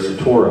Barry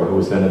Soetoro, who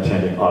was then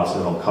attending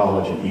Occidental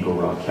College in Eagle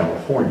Rock,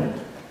 California.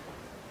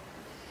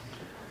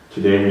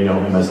 Today we know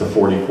him as the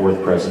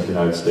 44th President of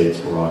the United States,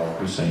 Barack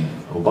Hussein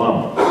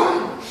Obama.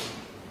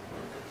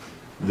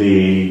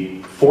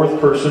 The fourth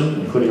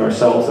person, including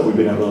ourselves, that we've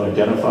been able to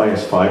identify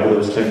as 5 of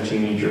those 10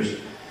 teenagers,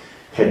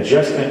 had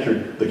just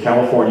entered the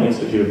California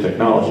Institute of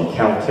Technology,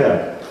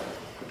 Caltech,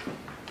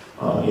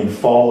 in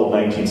fall of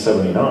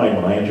 1979,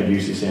 when I entered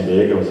UC San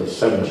Diego as a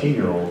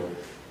 17-year-old.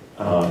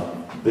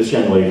 This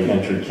young lady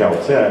entered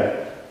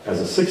Caltech as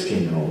a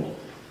 16-year-old.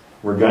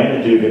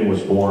 Regina Dugan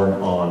was born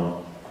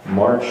on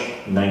March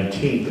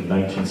 19th of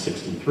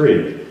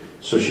 1963.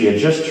 So she had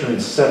just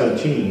turned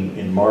 17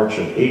 in March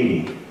of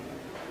 80,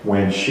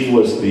 when she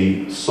was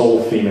the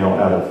sole female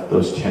out of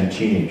those 10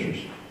 teenagers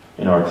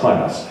in our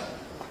class.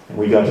 And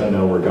we got to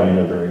know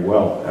Regina very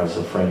well as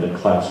a friend and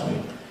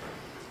classmate.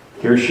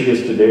 Here she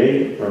is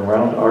today,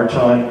 around our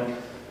time,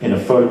 in a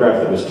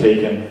photograph that was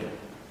taken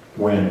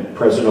when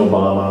President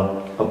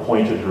Obama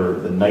appointed her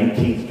the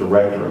 19th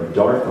director of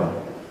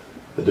DARPA,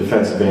 the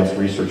Defense Advanced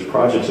Research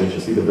Projects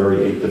Agency, the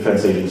very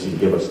defense agency to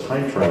give us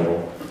time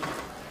travel,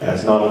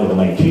 as not only the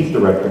 19th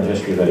director in the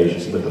history of that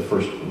agency, but the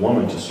first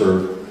woman to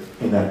serve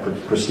in that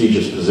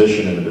prestigious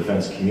position in the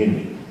defense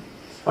community.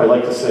 I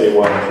like to say,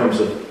 well, in terms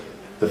of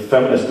the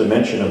feminist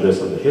dimension of this,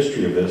 of the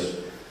history of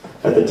this,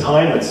 at the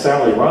time that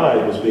Sally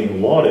Ride was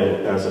being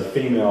lauded as a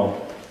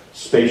female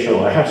space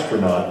shuttle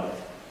astronaut,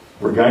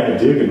 Regina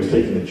Dugan was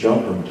taking the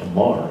jump room to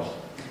Mars.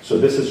 So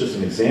this is just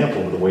an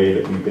example of the way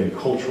that we've been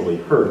culturally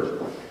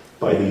hurt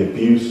by the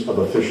abuse of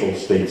official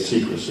state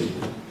secrecy,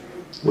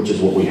 which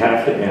is what we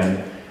have to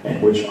end,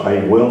 and which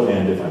I will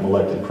end if I'm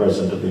elected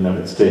President of the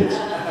United States.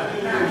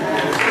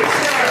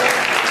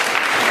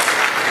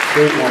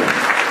 Great morning.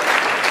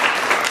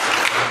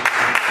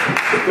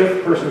 The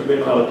fifth person we've been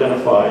able to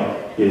identify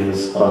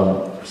is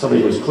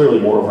somebody who was clearly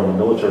more over on the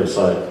military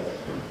side.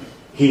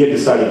 He had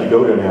decided to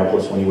go to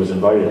Annapolis when he was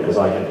invited, because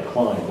I had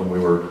declined when we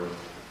were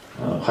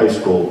high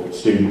school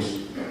students.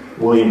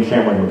 William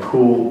Cameron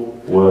McCool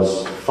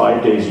was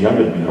 5 days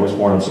younger than me. I was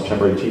born on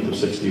September 18th of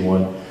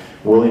 61.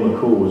 William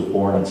McCool was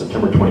born on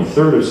September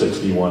 23rd of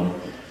 61.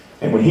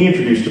 And when he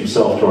introduced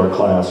himself to our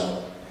class,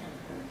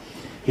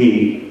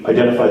 he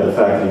identified the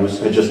fact that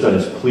he had just done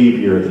his plebe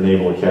year at the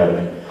Naval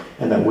Academy,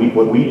 and that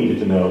what we needed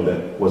to know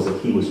was that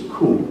he was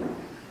cool.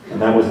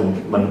 And that was the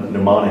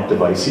mnemonic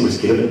device he was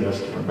giving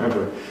us to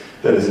remember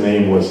that his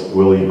name was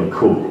Willie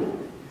McCool.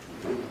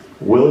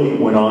 Willie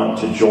went on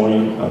to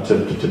join,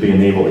 to be a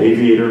naval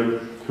aviator,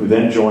 who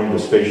then joined the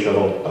space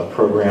shuttle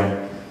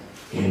program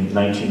in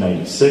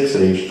 1996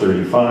 at age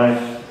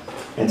 35.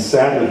 And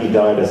sadly, he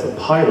died as the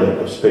pilot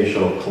of Space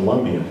Shuttle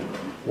Columbia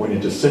when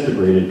it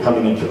disintegrated,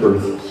 coming into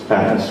Earth's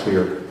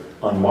atmosphere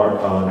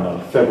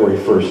on February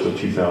 1st of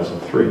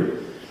 2003.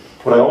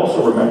 What I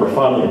also remember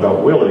fondly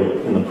about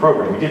Willie in the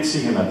program, we did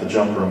see him at the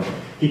jump room.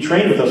 He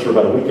trained with us for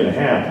about a week and a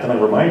half, then I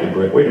reminded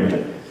Brett, wait a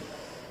minute.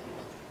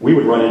 We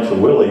would run into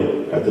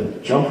Willie at the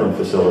jump room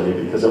facility,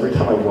 because every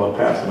time I would walk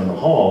past him in the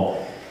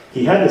hall,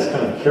 he had this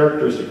kind of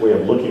characteristic way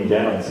of looking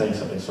down and saying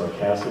something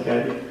sarcastic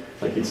at you.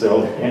 Like he'd say,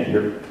 oh, Andy,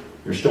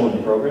 you're still in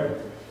the program?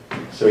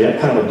 So he had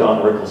kind of a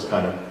Don Rickles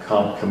kind of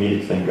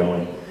comedic thing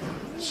going.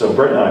 So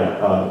Brett and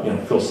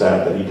I feel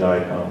sad that he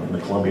died in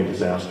the Columbia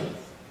disaster.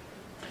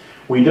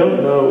 We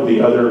don't know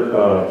the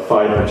other 5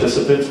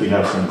 participants. We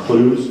have some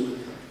clues,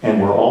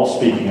 and we're all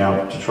speaking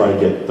out to try to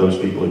get those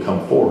people to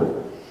come forward.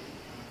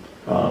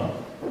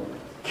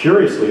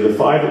 Curiously, the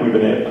 5 that we've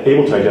been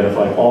able to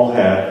identify all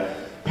had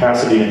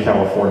Pasadena,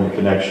 California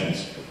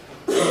connections.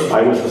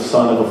 I was the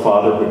son of a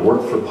father who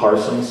worked for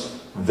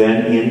Parsons,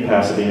 then in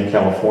Pasadena,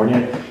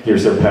 California.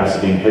 Here's their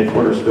Pasadena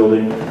headquarters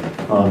building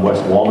on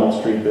West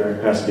Walnut Street there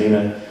in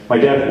Pasadena. My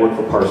dad had worked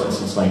for Parsons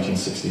since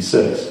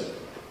 1966.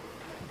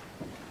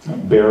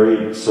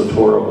 Barry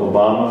Soetoro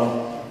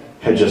Obama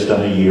had just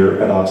done a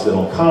year at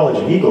Occidental College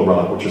in Eagle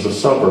Rock, which is a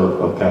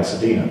suburb of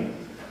Pasadena.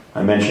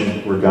 I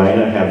mentioned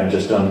Regina having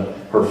just done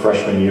her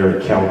freshman year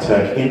at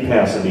Caltech in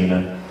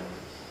Pasadena.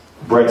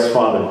 Brett's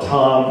father,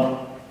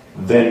 Tom,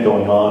 then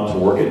going on to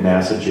work at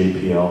NASA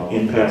JPL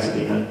in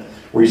Pasadena.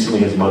 Recently,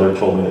 his mother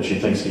told me that she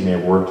thinks he may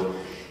have worked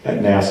at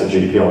NASA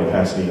JPL in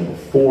Pasadena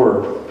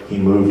before he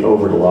moved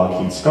over to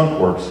Lockheed Skunk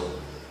Works.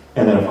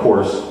 And then, of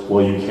course,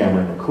 William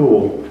Cameron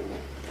McCool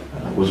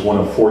was one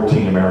of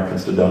 14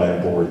 Americans to die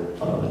aboard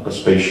a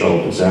space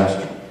shuttle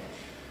disaster.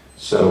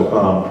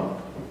 So,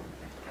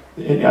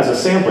 as a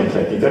sampling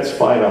technique, that's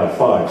 5 out of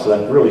 5, so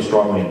that really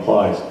strongly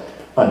implies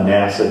a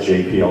NASA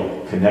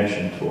JPL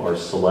connection to our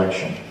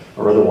selection,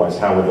 or otherwise,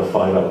 how would the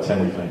 5 out of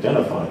 10 we can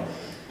identify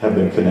have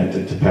been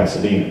connected to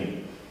Pasadena?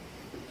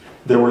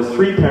 There were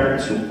 3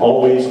 parents who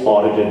always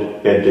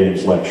audited Ed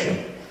Dame's lecture.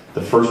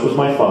 The first was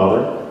my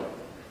father,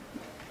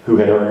 who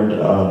had earned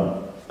a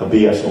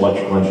BS in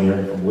electrical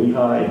engineering from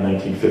Lehigh in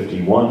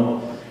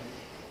 1951.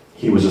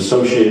 He was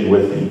associated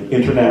with the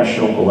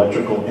International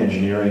Electrical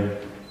Engineering,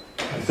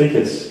 I think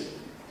it's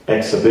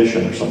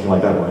exhibition or something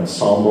like that, or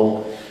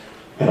ensemble.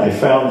 And I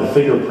found the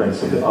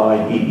fingerprints of the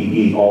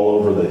IEEE all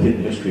over the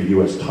hidden history of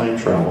U.S. time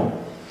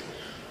travel.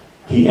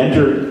 He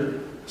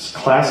entered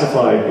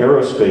classified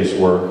aerospace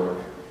work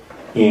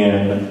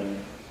in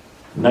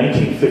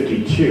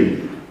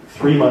 1952,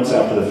 3 months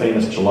after the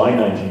famous July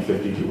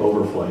 1952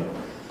 overflight.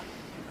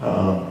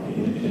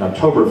 In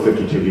October of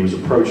 52, he was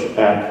approached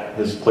at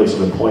his place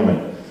of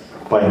employment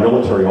by a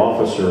military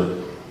officer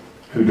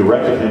who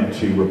directed him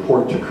to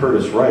report to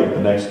Curtis Wright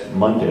the next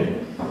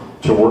Monday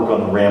to work on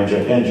the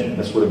ramjet engine.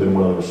 This would have been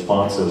one of the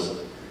responses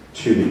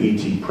to the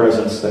ET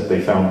presence that they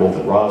found both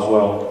at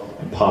Roswell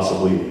and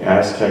possibly the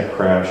Aztec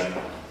crash.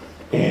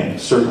 And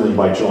certainly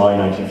by July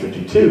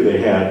 1952,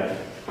 they had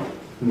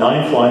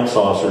 9 flying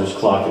saucers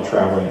clocked at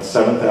traveling at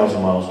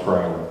 7,000 miles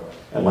per hour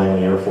at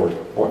Langley Air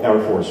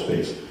Force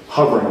Base,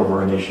 hovering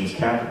over our nation's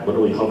capital,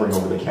 literally hovering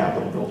over the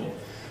Capitol building.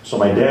 So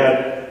my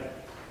dad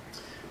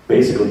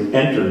basically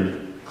entered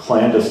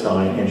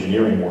clandestine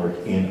engineering work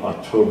in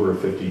October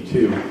of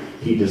 52.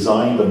 He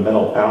designed the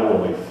metal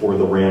alloy for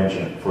the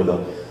ramjet, for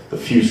the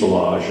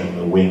fuselage and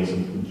the wings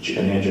and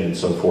engine and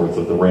so forth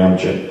of the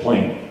ramjet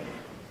plane.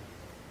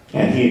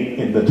 And he,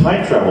 in the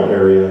time travel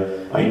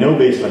area, I know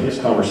based on his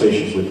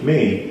conversations with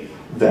me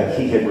that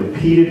he had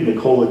repeated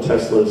Nikola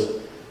Tesla's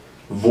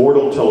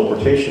Vordel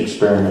teleportation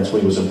experiments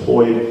when he was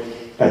employed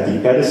at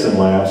the Edison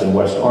Labs in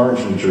West Orange,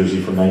 New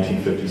Jersey from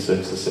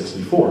 1956 to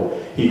 64.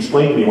 He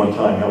explained to me one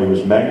time how he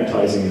was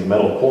magnetizing these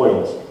metal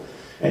coils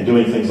and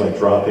doing things like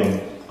dropping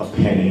a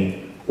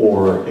penny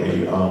or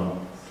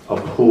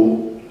a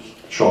pool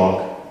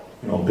chalk,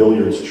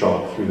 billiards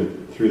chalk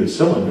through the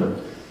cylinder,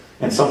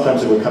 and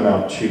sometimes it would come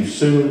out too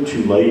soon,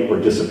 too late, or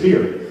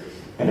disappear.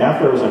 And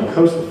after I was on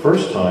coast the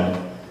first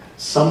time,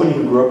 somebody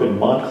who grew up in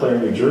Montclair,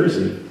 New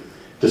Jersey,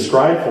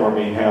 described for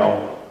me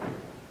how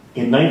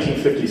in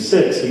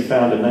 1956 he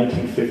found a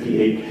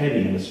 1958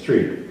 penny in the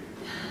street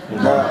in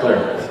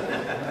Montclair.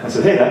 I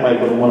said, hey, that might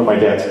have been one of my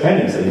dad's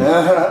pennies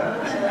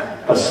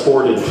that he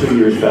sported 2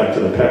 years back to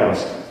the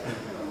past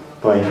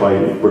by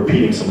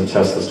repeating some of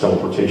Tesla's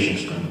teleportation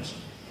experiments.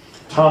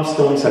 Tom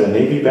Stillings had a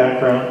Navy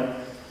background.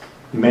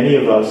 Many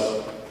of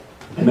us,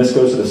 and this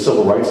goes to the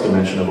civil rights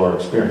dimension of our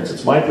experience,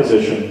 it's my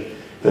position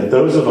that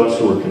those of us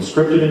who were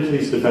conscripted into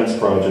these defense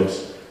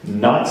projects,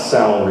 not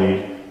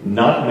salaried,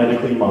 not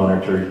medically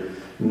monitored,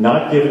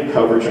 not given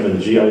coverage under the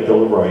GI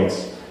Bill of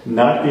Rights,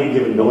 not being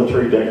given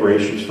military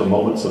decorations for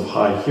moments of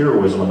high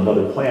heroism on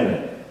another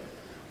planet,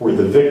 were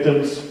the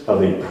victims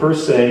of a per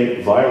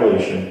se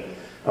violation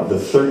of the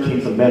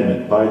 13th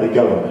Amendment by the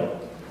government,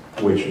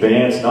 which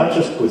bans, not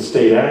just with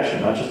state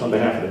action, not just on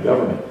behalf of the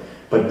government,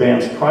 but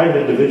bans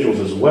private individuals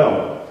as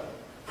well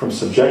from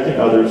subjecting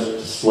others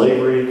to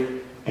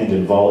slavery and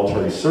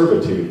involuntary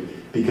servitude,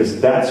 because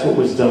that's what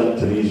was done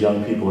to these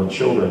young people and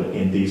children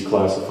in these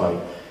classified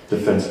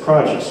defense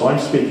projects. So I'm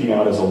speaking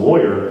out as a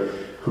lawyer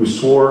who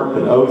swore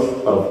an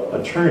oath of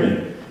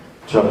attorney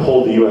to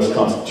uphold the U.S.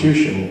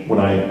 Constitution when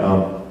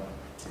I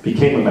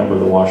became a member of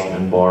the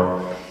Washington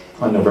Bar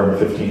on November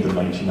 15th of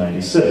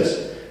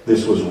 1996.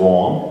 This was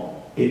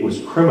wrong, it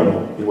was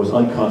criminal, it was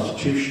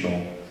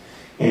unconstitutional,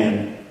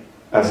 and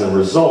as a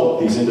result,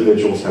 these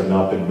individuals have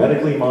not been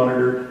medically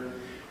monitored.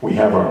 We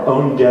have our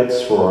own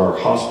debts for our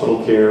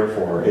hospital care,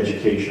 for our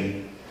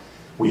education.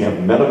 We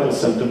have medical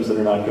symptoms that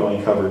are not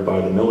going covered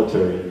by the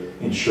military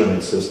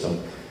insurance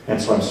system.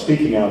 And so I'm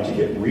speaking out to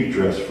get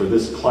redress for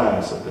this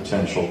class of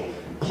potential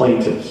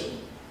plaintiffs.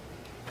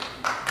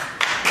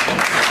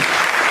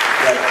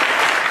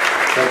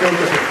 That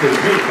doesn't include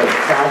me, but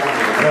thousands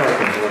of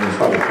Americans are in this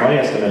project. My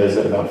estimate is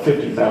that about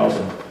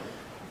 50,000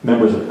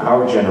 members of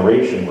our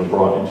generation were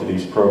brought into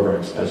these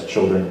programs as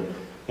children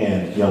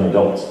and young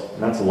adults.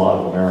 And that's a lot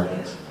of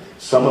Americans.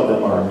 Some of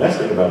them are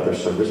amnestic about their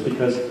service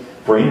because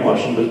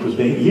brainwashing was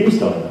being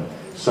used on them.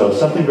 So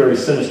something very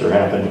sinister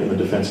happened in the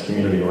defense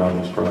community around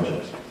these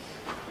projects.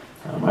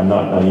 I'm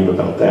not naive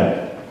about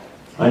that.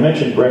 I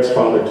mentioned Brett's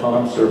father,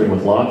 Tom, serving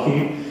with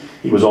Lockheed.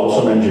 He was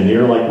also an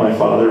engineer like my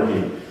father.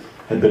 He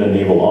had been a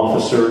naval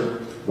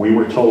officer. We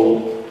were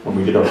told when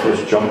we did our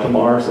first jump to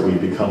Mars that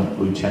we'd become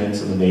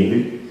lieutenants in the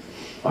Navy.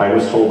 I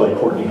was told by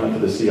Courtney Hunt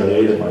of the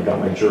CIA that when I got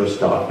my Juris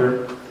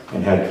Doctor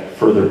and had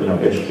further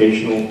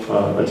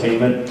educational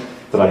attainment,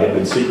 that I had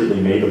been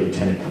secretly made a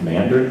lieutenant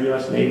commander in the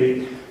U.S.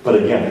 Navy. But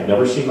again, I've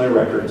never seen my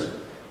records.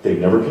 They've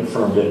never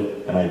confirmed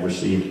it, and I've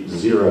received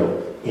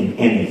 0 in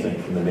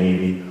anything from the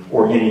Navy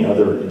or any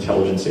other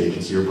intelligence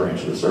agency or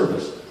branch of the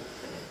service.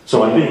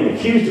 So I'm being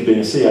accused of being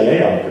a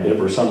CIA operative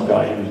or some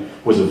guy who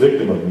was a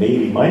victim of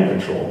Navy mind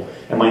control.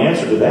 And my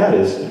answer to that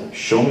is,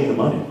 show me the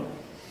money.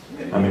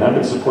 I mean, I've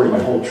been supporting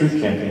my whole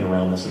truth campaign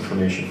around this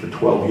information for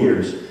 12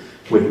 years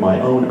with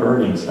my own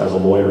earnings as a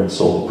lawyer in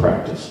solo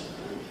practice.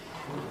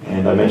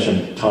 And I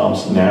mentioned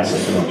Tom's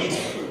NASA connection.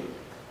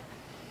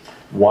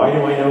 Why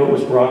do I know it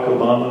was Barack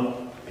Obama?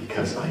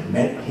 Because I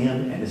met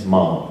him and his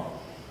mom.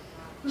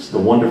 It's the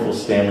wonderful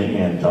Stanley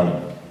Ann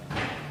Dunham.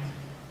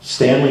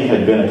 Stanley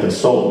had been a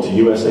consultant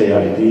to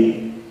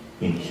USAID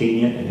in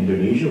Kenya and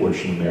Indonesia, where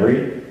she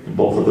married in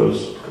both of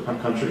those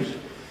countries.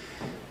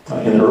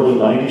 In the early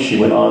 90s, she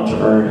went on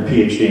to earn a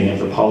PhD in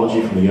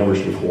anthropology from the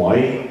University of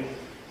Hawaii.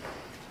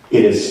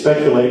 It is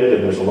speculated,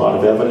 and there's a lot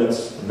of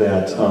evidence,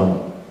 that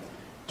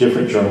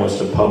different journalists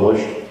have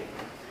published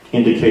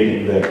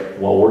indicating that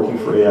while working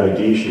for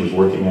AID, she was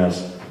working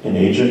as an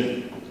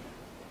agent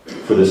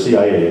for the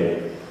CIA.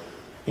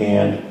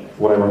 And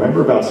what I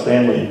remember about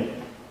Stanley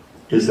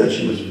is that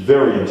she was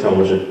very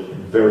intelligent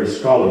and very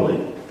scholarly.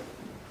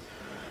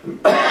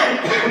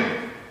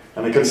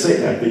 And I can say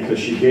that because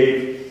she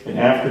gave an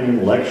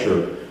afternoon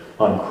lecture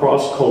on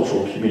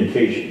cross-cultural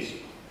communications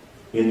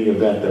in the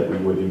event that we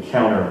would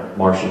encounter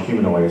Martian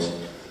humanoids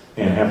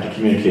and have to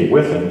communicate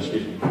with them.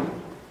 Excuse me.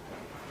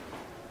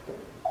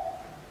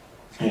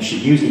 And she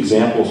used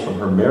examples from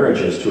her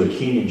marriages to a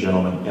Kenyan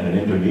gentleman and an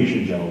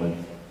Indonesian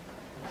gentleman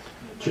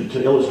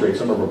to illustrate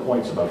some of her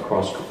points about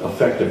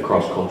effective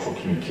cross-cultural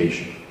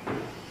communication.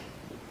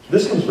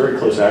 This comes very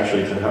close,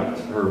 actually, to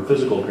her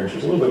physical appearance. She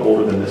was a little bit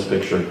older than this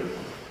picture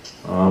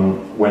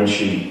when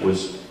she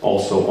was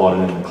also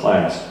auditing the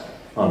class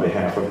on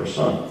behalf of her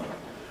son.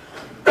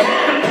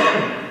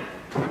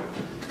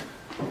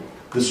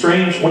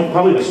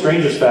 Probably the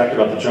strangest fact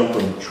about the jump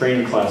room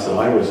training class that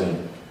I was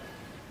in,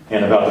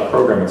 and about the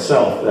program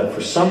itself, that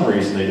for some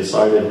reason they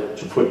decided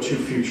to put 2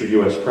 future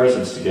U.S.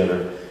 presidents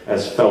together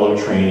as fellow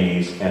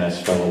trainees and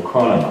as fellow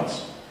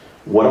chrononauts.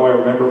 What do I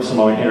remember of some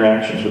of my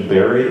interactions with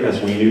Barry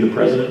as we knew the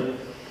president?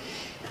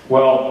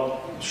 Well,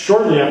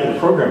 shortly after the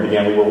program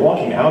began, we were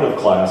walking out of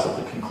class at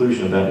the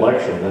conclusion of that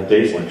lecture, that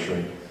day's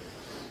lecturing.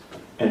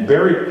 And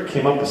Barry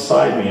came up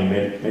beside me and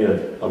made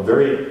a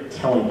very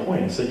telling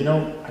point. He said, you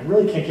know, I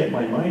really can't get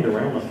my mind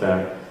around the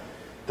fact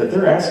that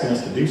they're asking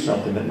us to do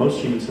something that most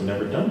humans have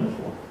never done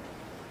before.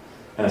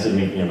 And I said,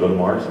 you mean, go to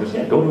Mars? He goes,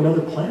 yeah, go to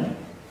another planet.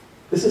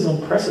 This is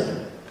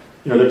unprecedented.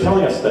 You know, they're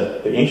telling us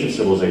that the ancient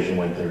civilization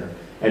went there,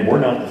 and we're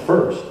not the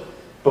first.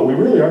 But we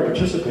really are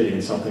participating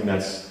in something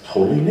that's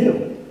totally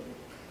new.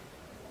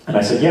 And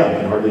I said, yeah, I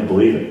can hardly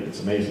believe it. It's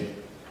amazing.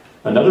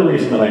 Another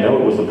reason that I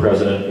know it was the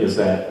president is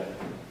that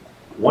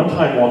one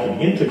time walking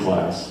into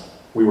class,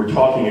 we were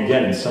talking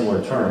again in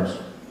similar terms.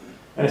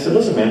 And I said,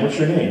 listen, man, what's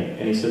your name?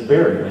 And he said,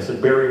 Barry. And I said,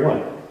 Barry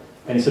what?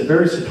 And he said,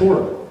 Barry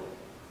Satora.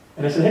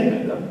 And I said, hey,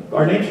 man,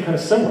 our names are kind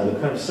of similar.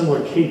 They're kind of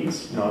similar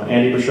cadence. You know,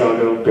 Andy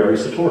Basiago, Barry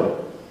Satora.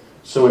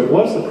 So it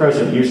was the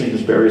president using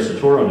his Barry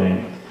Satora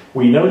name.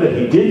 We know that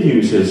he did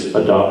use his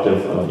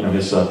adoptive,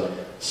 adoptive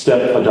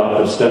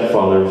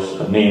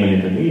stepfather's name in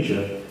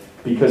Indonesia,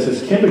 because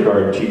his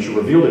kindergarten teacher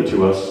revealed it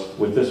to us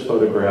with this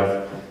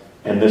photograph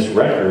and this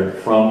record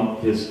from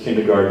his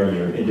kindergarten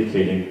year,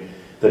 indicating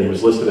that he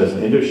was listed as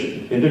an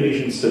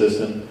Indonesian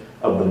citizen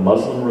of the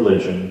Muslim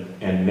religion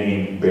and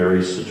named Barry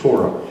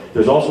Satora.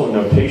 There's also a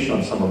notation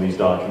on some of these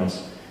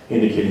documents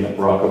indicating that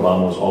Barack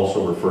Obama was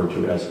also referred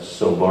to as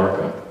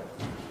Sobarka.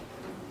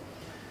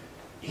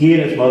 He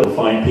and his mother were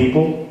fine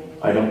people.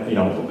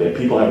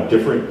 People have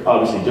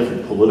obviously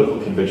different political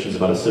convictions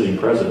about a sitting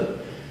president.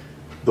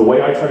 The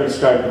way I try to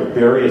describe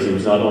Barry is he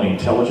was not only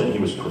intelligent, he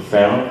was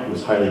profound, he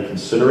was highly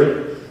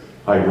considerate.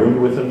 I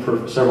roomed with him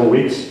for several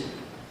weeks,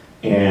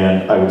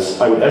 and I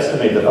would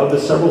estimate that of the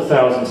several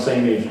thousand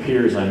same-age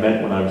peers I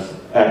met when I was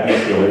at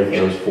UCLA for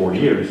those 4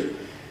 years,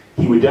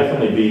 he would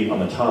definitely be on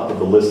the top of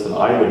the list that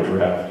I would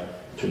draft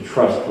to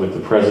trust with the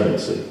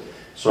presidency.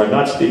 So I'm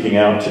not speaking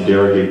out to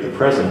derogate the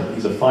president.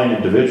 He's a fine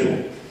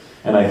individual.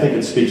 And I think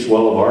it speaks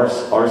well of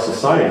our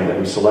society that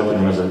we selected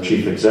him as our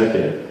chief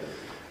executive.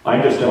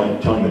 I'm just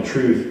telling the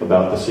truth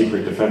about the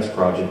secret defense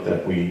project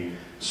that we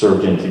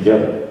served in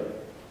together.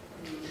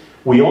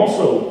 We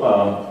also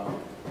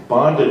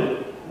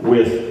bonded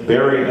with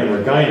Barry and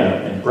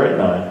Regina and Brett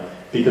and I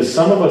because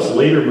some of us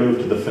later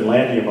moved to the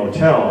Finlandia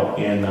Motel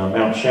in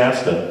Mount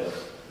Shasta.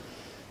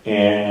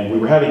 And we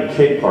were having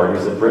cake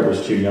parties that Brett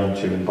was too young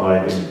to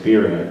imbibe any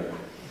beer in.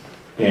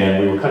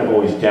 And we were kind of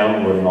always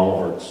downloading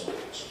all of our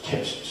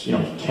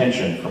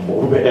tension from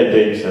what Ed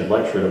Davis had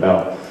lectured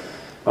about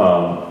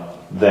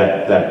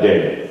that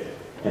day.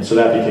 And so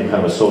that became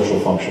kind of a social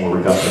function where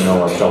we got to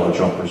know our fellow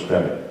jumpers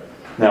better.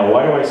 Now,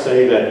 why do I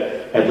say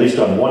that, at least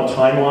on one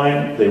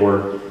timeline, they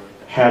were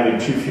having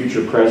two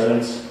future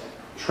presidents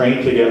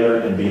train together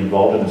and be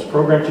involved in this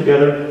program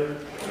together?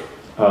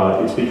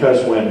 It's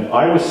because when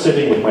I was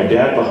sitting with my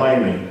dad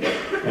behind me,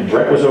 and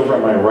Brett was over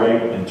on my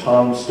right, and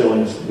Tom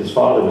Stillings, his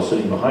father, was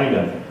sitting behind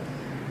him,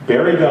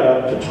 Barry got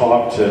up to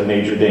talk to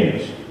Major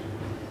Dames.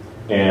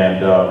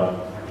 And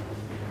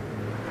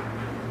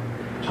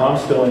Tom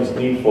Stillings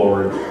leaned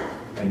forward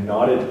and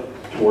nodded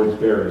towards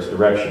Barry's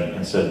direction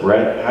and said,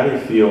 "Brett, how do you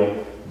feel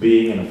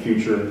being in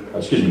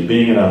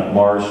a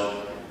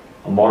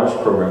Mars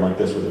program like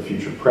this with a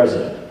future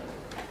president?"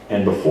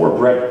 And before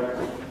Brett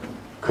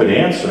could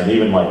answer and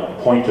even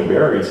point to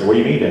Barry and say, "What do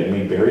you mean, Dad? You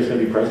mean Barry's going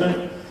to be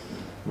president?"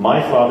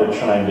 My father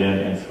chimed in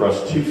and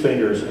thrust two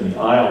fingers in the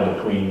aisle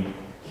between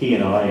he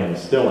and I and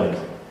Stillings,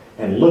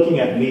 and looking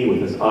at me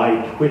with his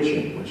eye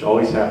twitching, which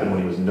always happened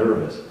when he was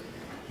nervous,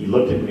 he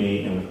looked at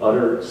me and with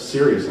utter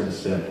seriousness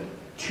said,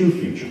 "Two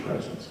future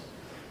presidents."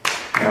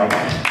 Now,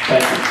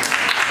 thank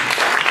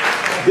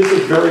you. This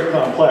is very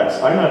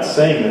complex. I'm not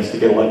saying this to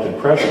get elected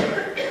president.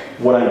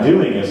 What I'm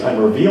doing is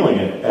I'm revealing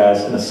it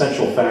as an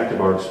essential fact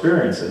of our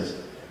experiences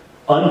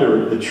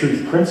under the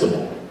truth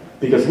principle.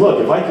 Because look,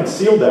 if I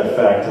concealed that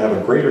fact to have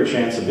a greater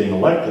chance of being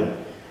elected,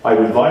 I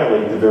would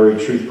violate the very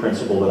truth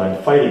principle that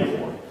I'm fighting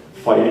for,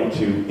 fighting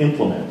to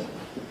implement.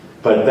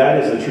 But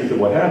that is the truth of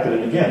what happened,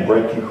 and again,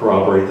 Brett can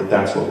corroborate that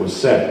that's what was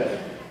said.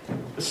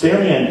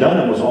 Stanley Ann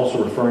Dunham was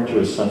also referring to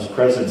his son's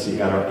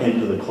presidency at our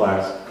end of the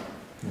class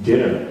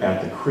dinner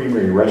at the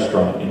Creamery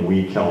Restaurant in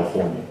Weed,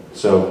 California.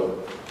 So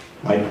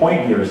my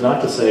point here is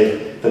not to say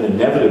that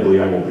inevitably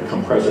I will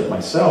become president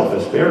myself,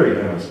 as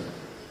Barry has,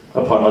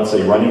 upon, let's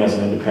say, running as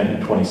an independent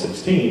in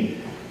 2016,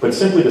 but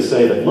simply to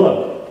say that,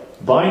 look,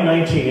 by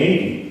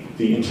 1980,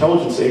 the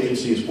intelligence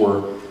agencies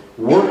were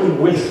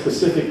working with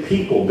specific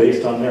people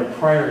based on their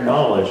prior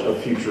knowledge of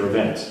future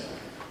events.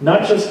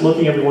 Not just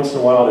looking every once in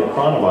a while at a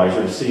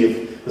chronovisor to see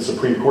if the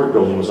Supreme Court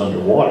building was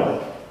underwater,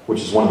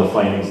 which is one of the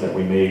findings that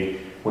we made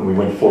when we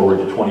went forward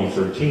to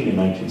 2013 in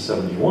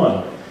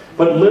 1971,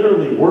 but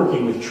literally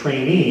working with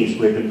trainees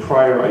who had been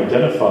prior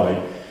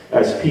identified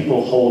as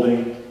people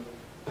holding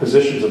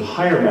positions of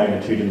higher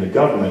magnitude in the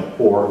government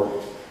or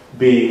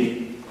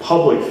being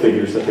public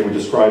figures that they would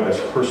describe as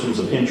persons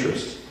of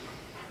interest.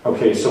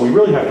 Okay, so we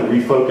really have to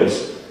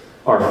refocus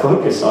our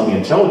focus on the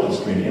intelligence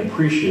community and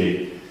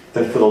appreciate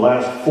that for the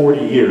last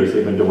 40 years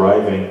they've been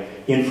deriving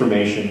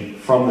information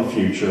from the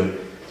future,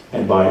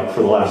 and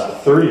for the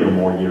last 30 or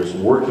more years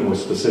working with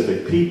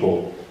specific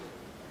people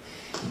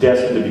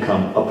destined to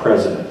become a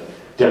president,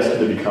 destined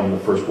to become the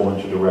first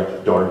one to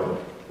direct DARPA,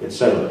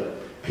 etc.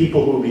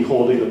 People who will be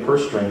holding the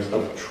purse strings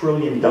of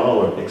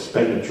trillion-dollar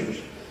expenditures.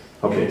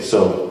 Okay,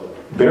 so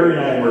Barry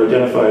and I were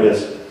identified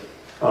as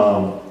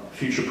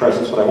future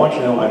presidents, but I want you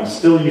to know I'm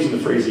still using the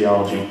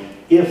phraseology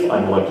if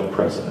I'm elected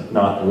president,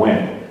 not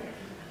when.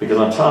 Because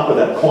on top of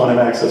that quantum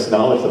access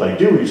knowledge that I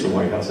do reach the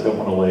White House, I don't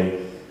want to lay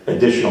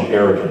additional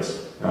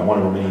arrogance. I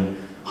want to remain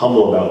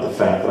humble about the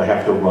fact that I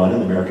have to run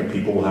and the American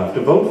people will have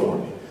to vote for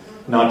me.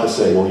 Not to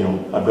say, well,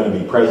 I'm going to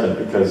be president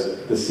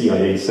because the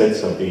CIA said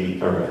so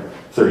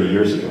 30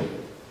 years ago.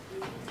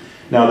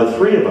 Now, the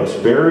three of us,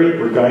 Barry,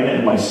 Regina,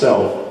 and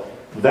myself,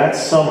 that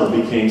summer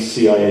became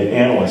CIA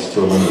analysts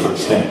to a limited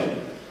extent.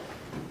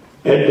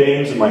 Ed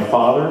Dames and my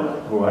father,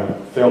 who I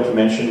failed to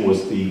mention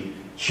was the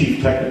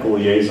chief technical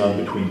liaison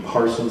between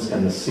Parsons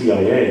and the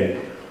CIA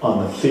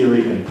on the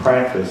theory and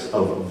practice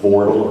of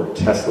Vortal or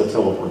Tesla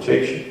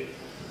teleportation,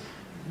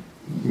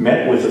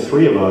 met with the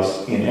three of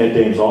us in Ed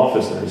Dames'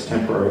 office there, his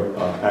temporary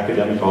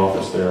academic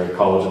office there at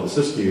College of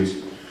the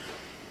Siskiyous,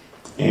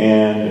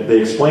 and they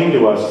explained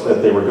to us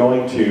that they were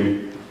going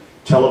to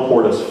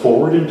teleport us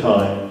forward in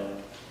time,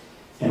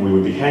 and we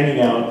would be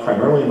hanging out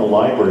primarily in the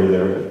library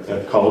there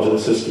at College of the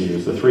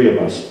Siskiyous, the three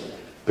of us,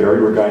 Barry,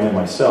 Regina, and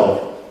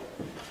myself,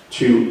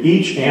 to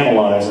each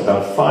analyze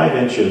about 5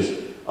 inches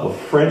of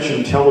French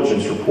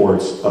intelligence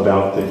reports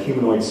about the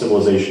humanoid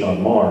civilization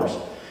on Mars,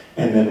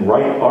 and then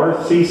write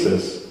our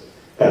thesis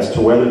as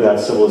to whether that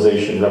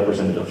civilization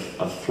represented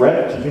a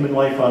threat to human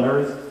life on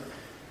Earth,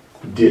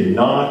 did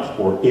not,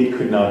 or it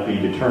could not be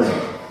determined.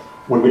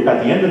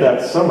 At the end of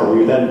that summer,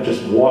 we then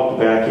just walked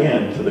back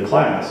into the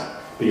class,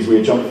 because we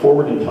had jumped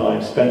forward in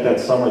time, spent that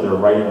summer there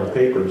writing our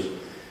papers,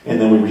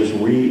 and then we were just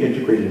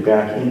reintegrated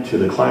back into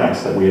the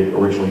class that we had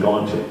originally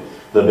gone to,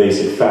 the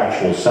basic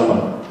factual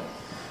seminar.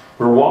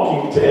 We're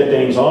walking to Ed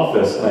Dames'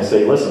 office, and I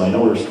say, listen, I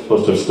know we're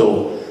supposed to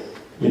still,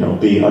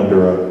 be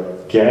under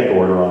a gag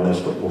order on this,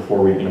 but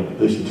before we,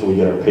 at least until we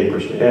get our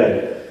papers to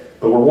Ed,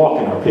 but we're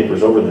walking our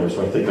papers over there,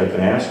 so I think I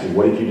can ask you,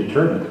 what did you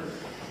determine?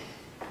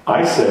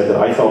 I said that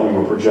I thought we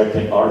were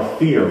projecting our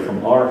fear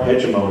from our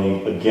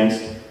hegemony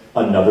against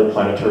another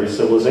planetary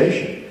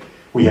civilization.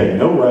 We had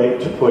no right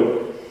to put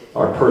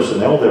our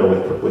personnel there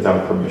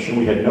without permission.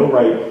 We had no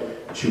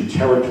right to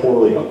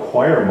territorially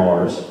acquire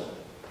Mars,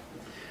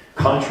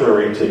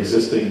 contrary to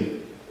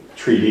existing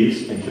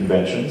treaties and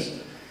conventions.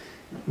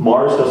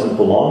 Mars doesn't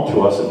belong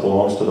to us, it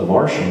belongs to the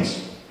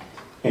Martians.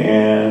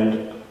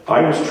 And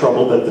I was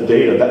troubled that the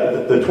data,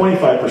 that the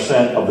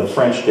 25% of the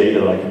French data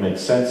that I can make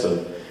sense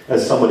of,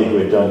 as somebody who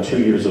had done 2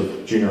 years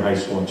of junior high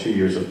school and 2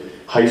 years of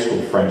high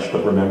school French,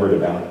 but remembered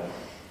about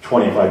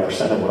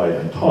 25% of what I'd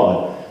been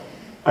taught,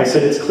 I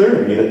said, it's clear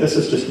to me that this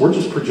is just, we're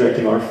just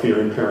projecting our fear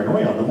and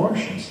paranoia on the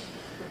Martians.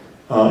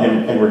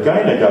 And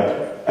Regina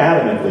got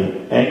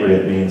adamantly angry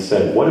at me and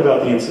said, what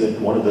about the incident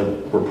in one of the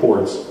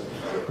reports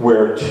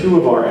where 2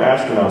 of our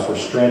astronauts were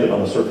stranded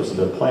on the surface of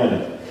their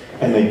planet,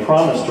 and they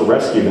promised to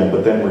rescue them,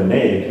 but then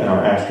reneged, and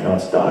our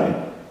astronauts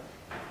died?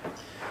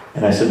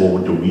 And I said, well,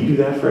 do we do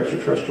that for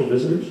extraterrestrial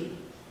visitors?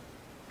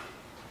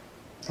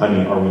 I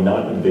mean, are we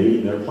not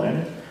invading their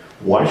planet?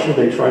 Why should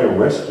they try to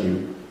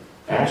rescue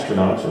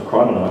astronauts or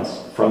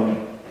chrononauts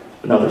from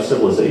another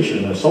civilization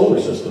in their solar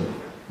system?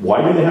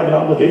 Why do they have an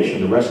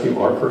obligation to rescue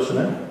our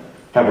personnel?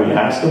 Have we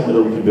asked them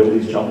whether we can build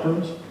these jump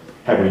rooms?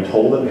 Have we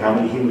told them how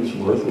many humans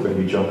from Earth were going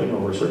to be jumping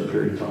over a certain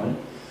period of time?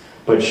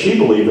 But she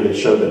believed that it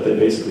showed that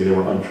they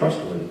were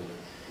untrustworthy.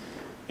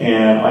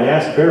 And I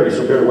asked Barry,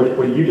 so Barry,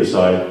 what do you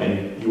decide?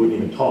 And he wouldn't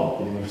even talk.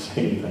 He didn't even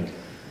say anything.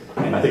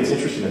 And I think it's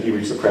interesting that he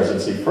reached the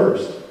presidency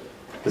first,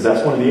 because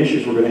that's one of the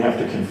issues we're going to have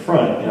to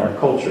confront in our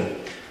culture,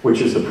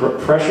 which is the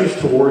pressures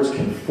towards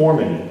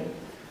conformity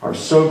are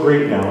so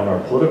great now in our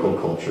political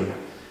culture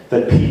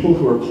that people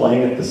who are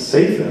playing it the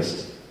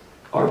safest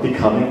are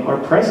becoming our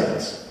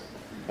presidents.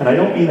 And I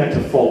don't mean that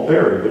to fault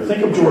Barry, but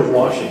think of George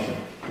Washington.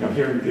 You know,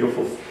 here in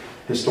beautiful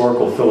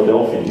historical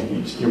Philadelphia,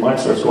 your mind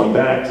starts going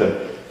back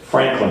to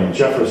Franklin and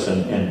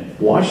Jefferson and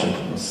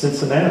Washington and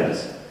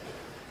Cincinnati's.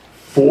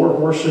 4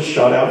 horses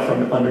shot out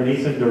from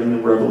underneath him during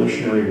the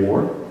Revolutionary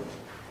War.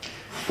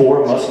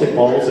 4 musket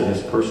balls in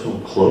his personal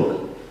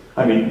cloak.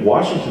 I mean,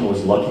 Washington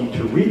was lucky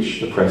to reach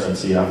the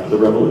presidency after the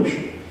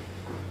Revolution.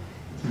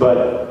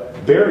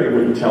 But Barry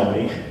wouldn't tell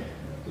me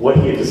what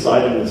he had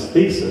decided in his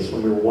thesis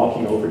when we were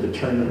walking over to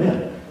turn them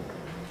in.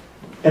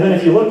 And then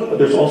if you look,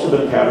 there's also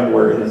been a pattern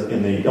where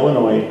in the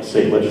Illinois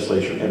state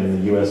legislature and in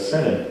the U.S.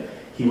 Senate,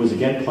 he was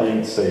again playing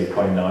it safe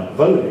by not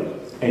voting.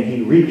 And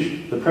he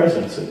reached the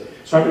presidency.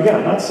 So again,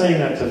 I'm not saying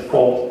that to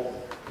fault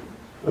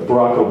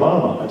Barack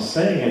Obama. I'm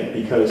saying it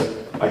because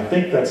I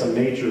think that's a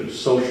major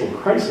social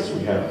crisis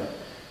we have.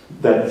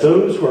 That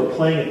those who are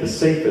playing it the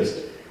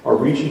safest are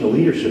reaching the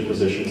leadership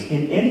positions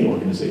in any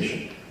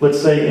organization. Let's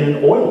say in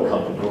an oil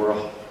company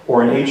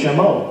or an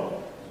HMO.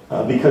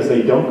 Because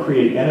they don't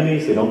create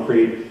enemies, they don't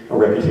create a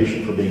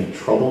reputation for being a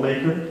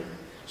troublemaker.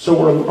 So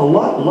we're a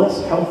lot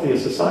less healthy a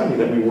society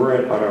than we were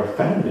at our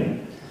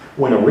founding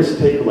when a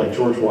risk-taker like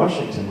George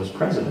Washington was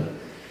president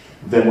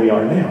than we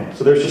are now.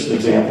 So there's just an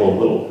example of a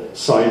little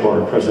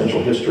sidebar in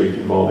presidential history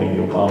involving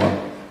the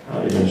Obama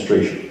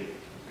administration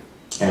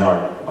and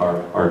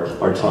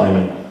our time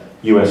in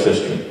U.S.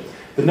 history.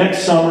 The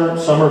next summer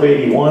of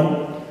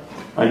 '81,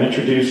 I'm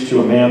introduced to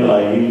a man that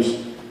I used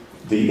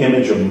the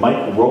image of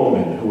Mike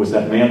Roman, who was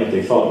that man that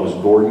they thought was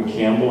Gordon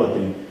Campbell at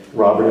the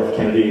Robert F.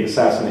 Kennedy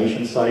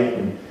assassination site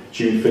on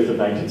June 5th of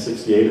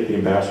 1968 at the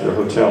Ambassador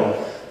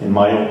Hotel in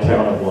my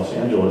hometown of Los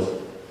Angeles.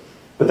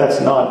 But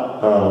that's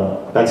not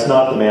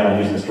the man I'm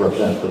using this to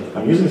represent.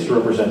 I'm using this to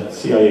represent a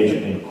CIA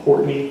agent named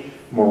Courtney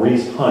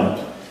Maurice Hunt.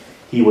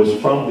 He was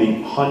from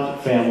the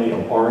Hunt family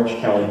of Orange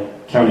County,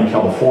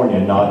 California,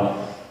 not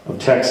of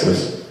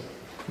Texas,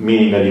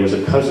 meaning that he was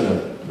a cousin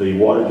of the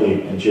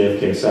Watergate and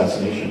JFK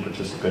assassination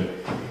participant,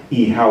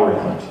 E. Howard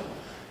Hunt.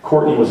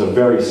 Courtney was a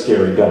very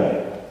scary guy.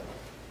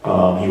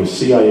 He was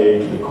CIA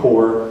to the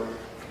core,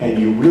 and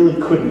you really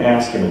couldn't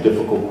ask him a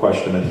difficult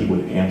question that he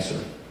would answer.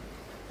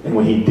 And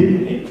when he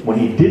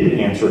didn't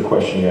answer a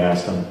question you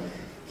asked him,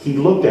 he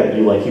looked at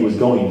you like he was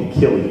going to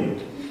kill you.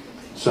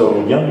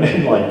 So young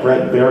men like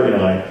Brett, Barry,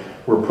 and I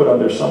were put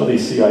under some of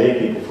these CIA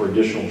people for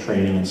additional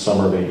training in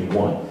summer of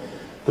 '81.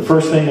 The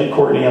first thing that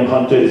Courtney M.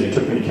 Hunt did is he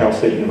took me to Cal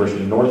State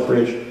University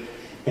Northridge,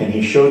 and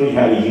he showed me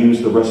how to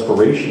use the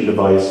respiration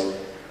device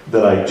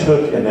that I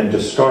took and then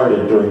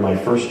discarded during my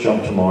first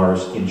jump to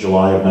Mars in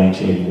July of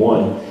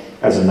 1981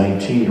 as a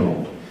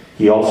 19-year-old.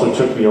 He also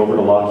took me over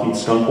to Lockheed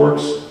Skunk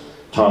Works,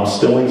 Tom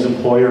Stilling's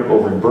employer,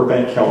 over in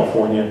Burbank,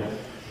 California,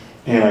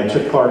 and I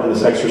took part in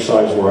this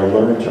exercise where I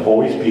learned to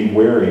always be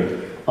wary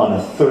on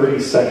a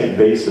 30-second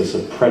basis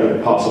of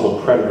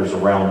possible predators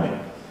around me,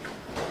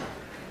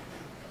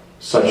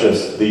 such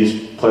as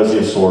these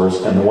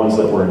plesiosaurs and the ones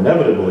that were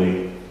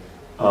inevitably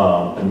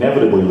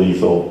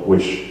lethal,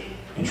 which,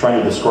 in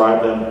trying to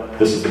describe them,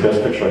 this is the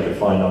best picture I could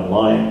find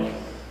online,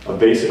 of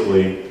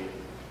basically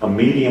a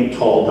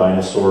medium-tall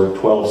dinosaur,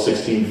 12,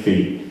 16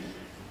 feet,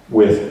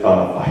 with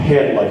a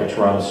head like a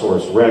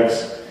Tyrannosaurus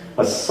Rex,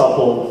 a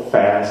supple,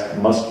 fast,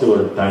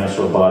 muscular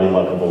dinosaur body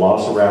like a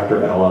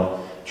velociraptor a la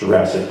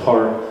Jurassic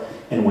Park.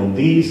 And when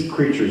these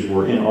creatures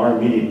were in our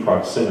immediate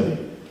proximity,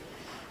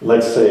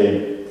 let's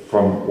say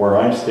from where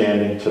I'm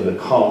standing to the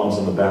columns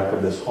in the back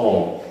of this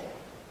hall,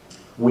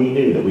 we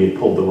knew that we had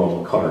pulled the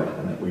wrong card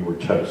and that we were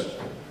toast.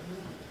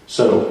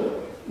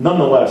 So,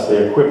 nonetheless,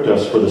 they equipped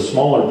us for the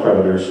smaller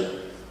predators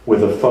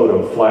with a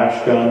photo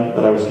flash gun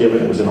that I was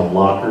given. It was in a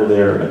locker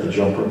there at the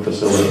jump room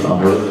facility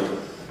on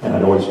Earth, and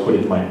I'd always put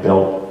it in my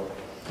belt.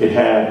 It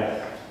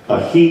had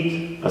a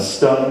heat a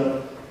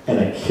stun, and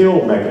a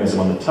kill mechanism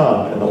on the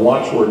top, and the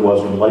watchword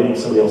was, when lighting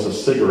somebody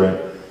else's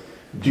cigarette,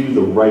 do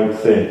the right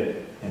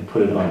thing and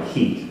put it on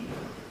heat.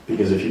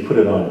 Because if you put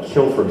it on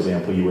kill, for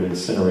example, you would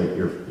incinerate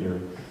your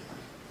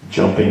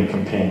jumping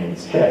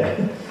companion's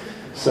head.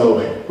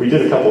 So we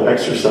did a couple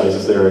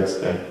exercises there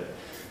at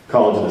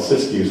college at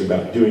Basiago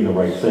about doing the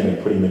right thing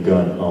and putting the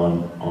gun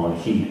on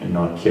heat and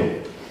not kill.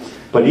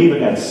 But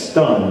even at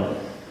stun,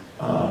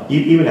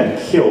 even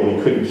at kill,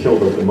 we couldn't kill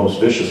the most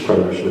vicious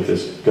predators with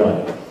this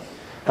gun.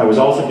 I was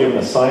also given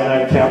a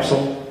cyanide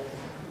capsule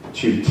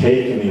to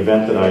take in the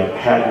event that I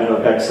had no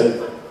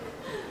exit.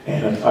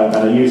 And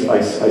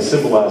I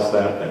symbolized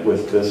that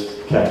with this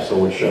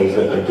capsule, which shows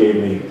that they gave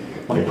me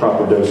my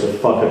proper dose of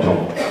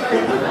fuckatol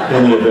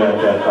in the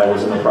event that I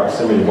was in the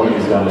proximity of one of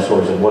these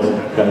dinosaurs and wasn't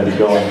going to be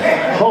going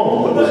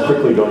home, but was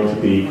quickly going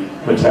to be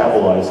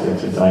metabolized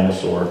into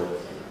dinosaur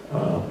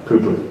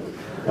pooper.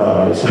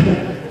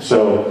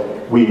 So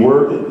we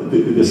were,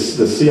 the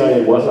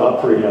CIA was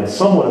operating on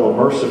somewhat of a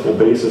merciful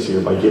basis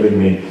here by giving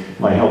me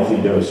my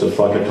healthy dose of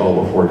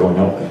fuckatol before going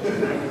up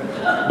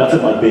there.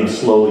 Nothing like being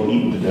slowly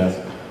eaten to death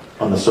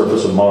on the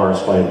surface of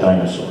Mars by a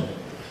dinosaur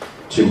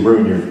to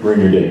ruin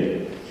your day.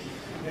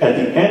 At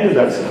the end of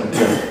that summer,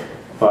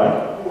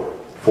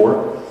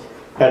 4.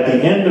 At the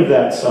end of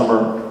that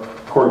summer,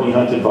 Courtney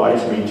Hunt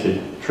advised me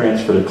to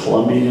transfer to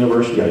Columbia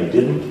University. I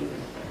didn't,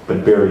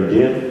 but Barry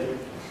did.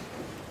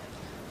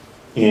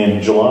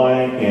 In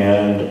July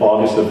and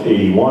August of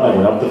 '81, I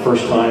went up the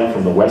first time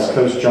from the West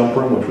Coast jump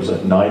room, which was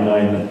at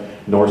 99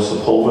 North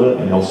Sepulveda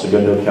in El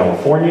Segundo,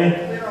 California.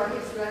 Where are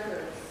these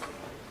records?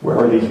 Where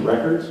are these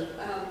records?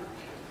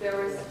 There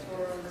was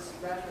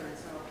records,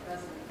 so it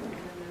doesn't.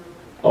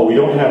 Oh, we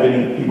don't have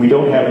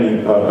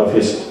any of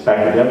his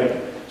academic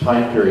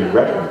time period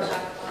records.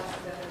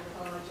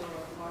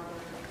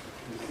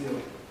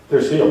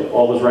 They're sealed.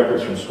 All those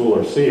records from school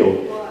are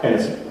sealed, and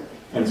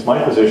it's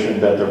my position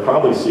that they're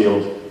probably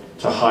sealed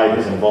to hide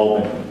his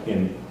involvement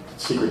in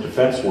secret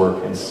defense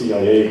work and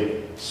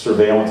CIA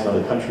surveillance in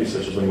other countries,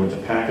 such as when he went to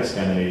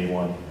Pakistan in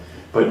 '81.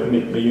 But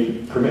may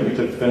you permit me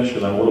to finish,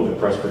 because I'm a little bit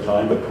pressed for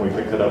time, but can we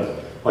pick that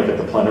up, like at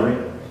the plenary,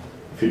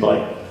 if you'd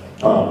like?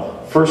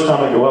 First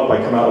time I go up, I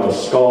come out of a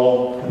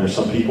skull, and there's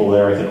some people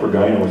there. I think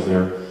Regina was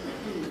there.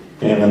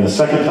 And then the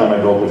second time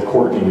I go up with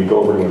Courtney, we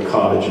go over to a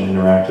cottage and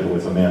interacted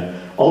with a man.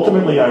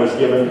 Ultimately, I was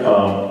given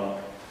a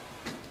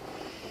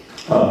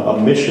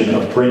mission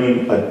of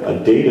bringing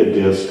a data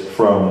disk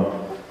from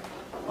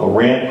a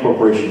RAND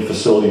Corporation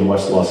facility in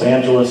West Los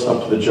Angeles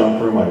up to the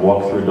jump room. I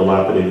walked through a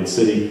dilapidated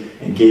city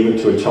and gave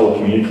it to a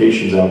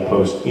telecommunications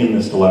outpost in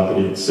this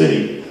dilapidated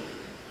city.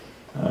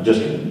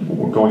 Just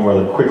going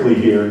rather quickly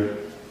here,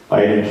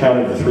 I had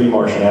encountered the 3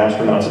 Martian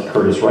astronauts at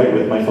Curtis Wright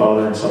with my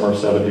father in summer of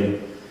 '70.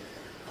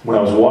 When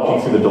I was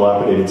walking through the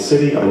dilapidated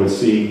city, I would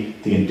see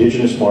the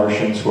indigenous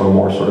Martians, who are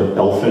more sort of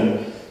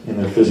elfin in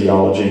their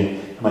physiology,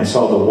 and I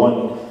saw the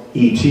one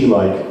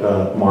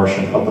ET-like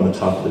Martian up on the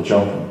top of the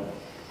jump room.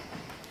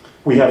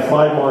 We have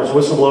 5 Mars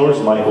whistleblowers: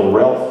 Michael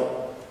Relf,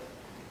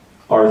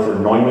 Arthur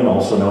Neumann,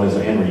 also known as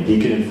the Henry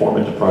Deacon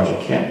informant to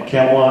Project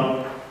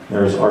Camelot.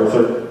 There's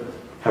Arthur,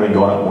 having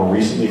gone up more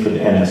recently for the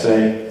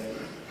NSA.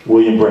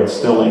 William Brett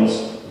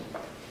Stillings.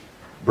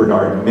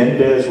 Bernard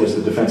Mendez was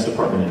the Defense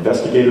Department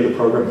investigator of the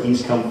program.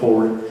 He's come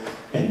forward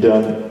and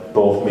done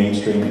both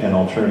mainstream and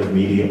alternative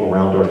media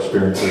around our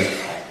experiences.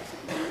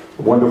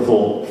 A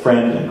wonderful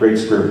friend and great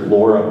spirit,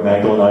 Laura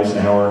Magdalene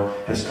Eisenhower,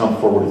 has come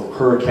forward with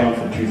her account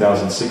from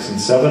 2006 and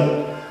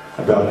 2007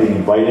 about being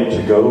invited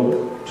to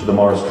go to the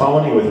Mars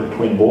colony with her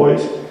twin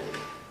boys.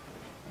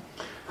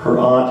 Her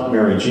aunt,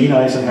 Mary Jean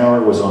Eisenhower,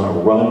 was on a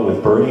run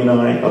with Bernie and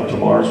I up to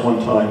Mars one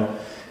time.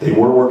 They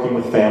were working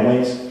with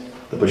families,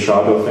 the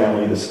Basiago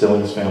family, the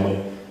Stillings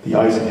family, the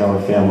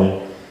Eisenhower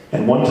family.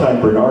 And one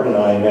time Bernard and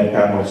I met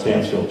Admiral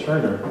Stansfield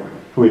Turner,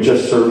 who had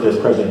just served as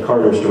President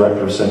Carter's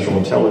Director of Central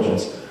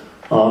Intelligence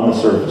on the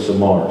surface of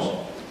Mars.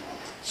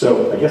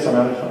 So I guess I'm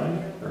out of time.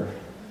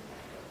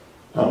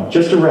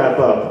 Just to wrap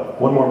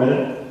up, one more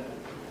minute.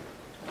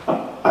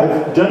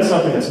 I've done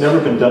something that's never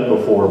been done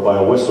before by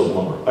a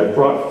whistleblower. I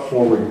brought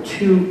forward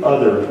 2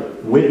 other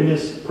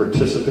witness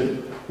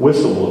participant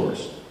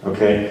whistleblowers.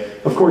 Okay?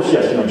 Of course,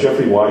 yes,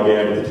 Jeffrey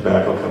Wygant with the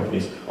tobacco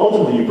companies.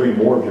 Ultimately, you bring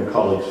more of your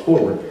colleagues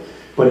forward.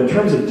 But in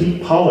terms of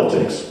deep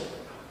politics,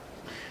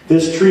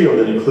 this trio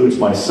that includes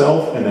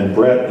myself, and then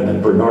Brett, and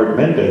then Bernard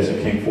Mendez,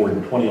 who came forward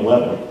in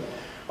 2011,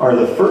 are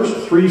the first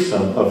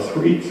threesome of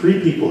three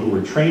people who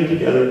were trained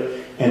together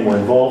and were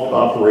involved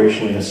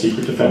operationally in a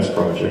secret defense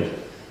project.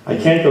 I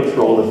can't go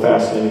through all the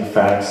fascinating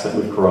facts that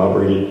we've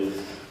corroborated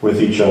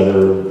with each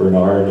other,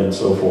 Bernard and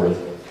so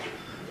forth.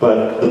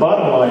 But the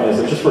bottom line is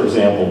that, just for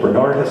example,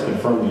 Bernard has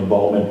confirmed the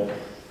involvement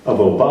of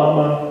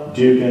Obama,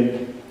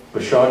 Dugan,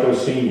 Basiago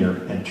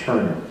Sr., and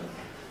Turner.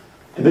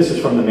 And this is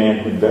from the man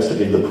who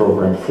investigated the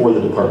program for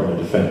the Department of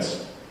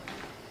Defense.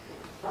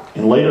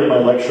 And later in my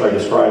lecture, I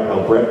described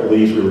how Brett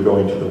believes we were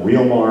going to the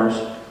real Mars.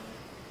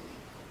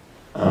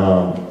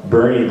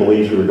 Bernie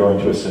believes we were going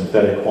to a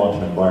synthetic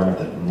quantum environment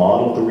that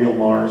modeled the real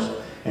Mars.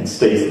 and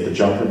states that the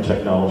jump room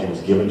technology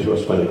was given to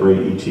us by the great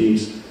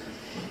ETs.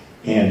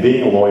 And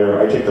being a lawyer,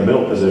 I take the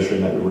middle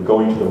position that we were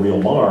going to the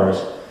real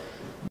Mars,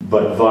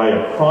 but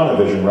via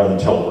chronovision rather than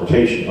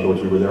teleportation. In other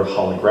words, we were there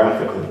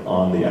holographically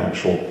on the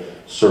actual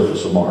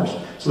surface of Mars.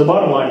 So the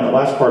bottom line, in the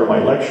last part of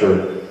my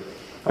lecture,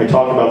 I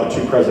talk about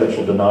the 2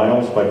 presidential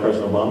denials by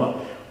President Obama.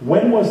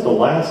 When was the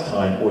last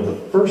time, or the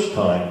first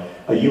time,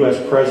 a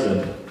U.S.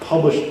 president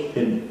published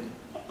an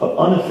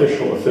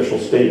unofficial official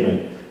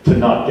statement to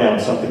knock down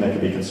something that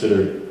could be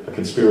considered a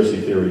conspiracy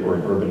theory or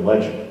an urban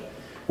legend,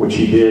 which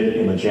he did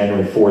in the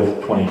January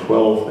 4th,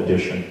 2012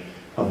 edition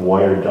of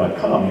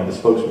Wired.com. He had the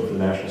spokesman for the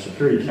National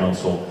Security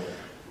Council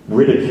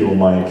ridicule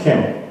my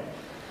account.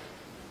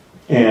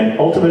 And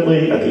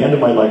ultimately, at the end of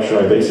my lecture,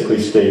 I basically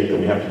state that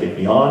we have to get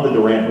beyond the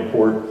Durant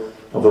report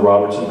of the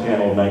Robertson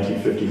panel of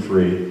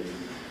 1953.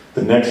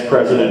 The next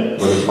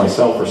president, whether it's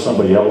myself or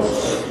somebody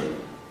else,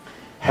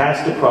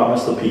 has to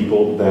promise the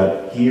people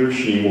that he or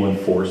she will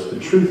enforce the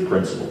truth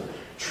principle.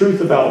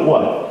 Truth about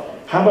what?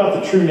 How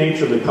about the true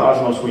nature of the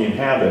cosmos we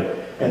inhabit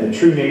and the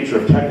true nature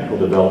of technical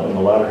development in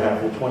the latter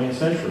half of the 20th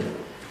century?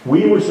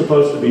 We were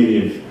supposed to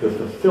be the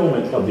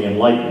fulfillment of the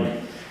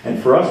Enlightenment.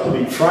 And for us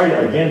to try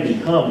to again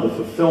become the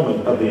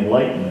fulfillment of the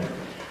Enlightenment,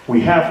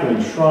 we have to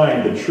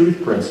enshrine the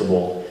truth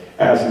principle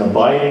as an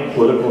abiding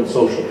political and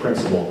social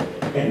principle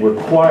and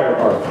require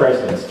our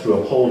presidents to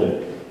uphold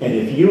it. And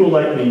if you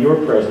elect me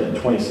your president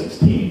in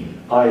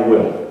 2016, I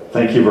will.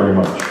 Thank you very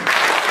much.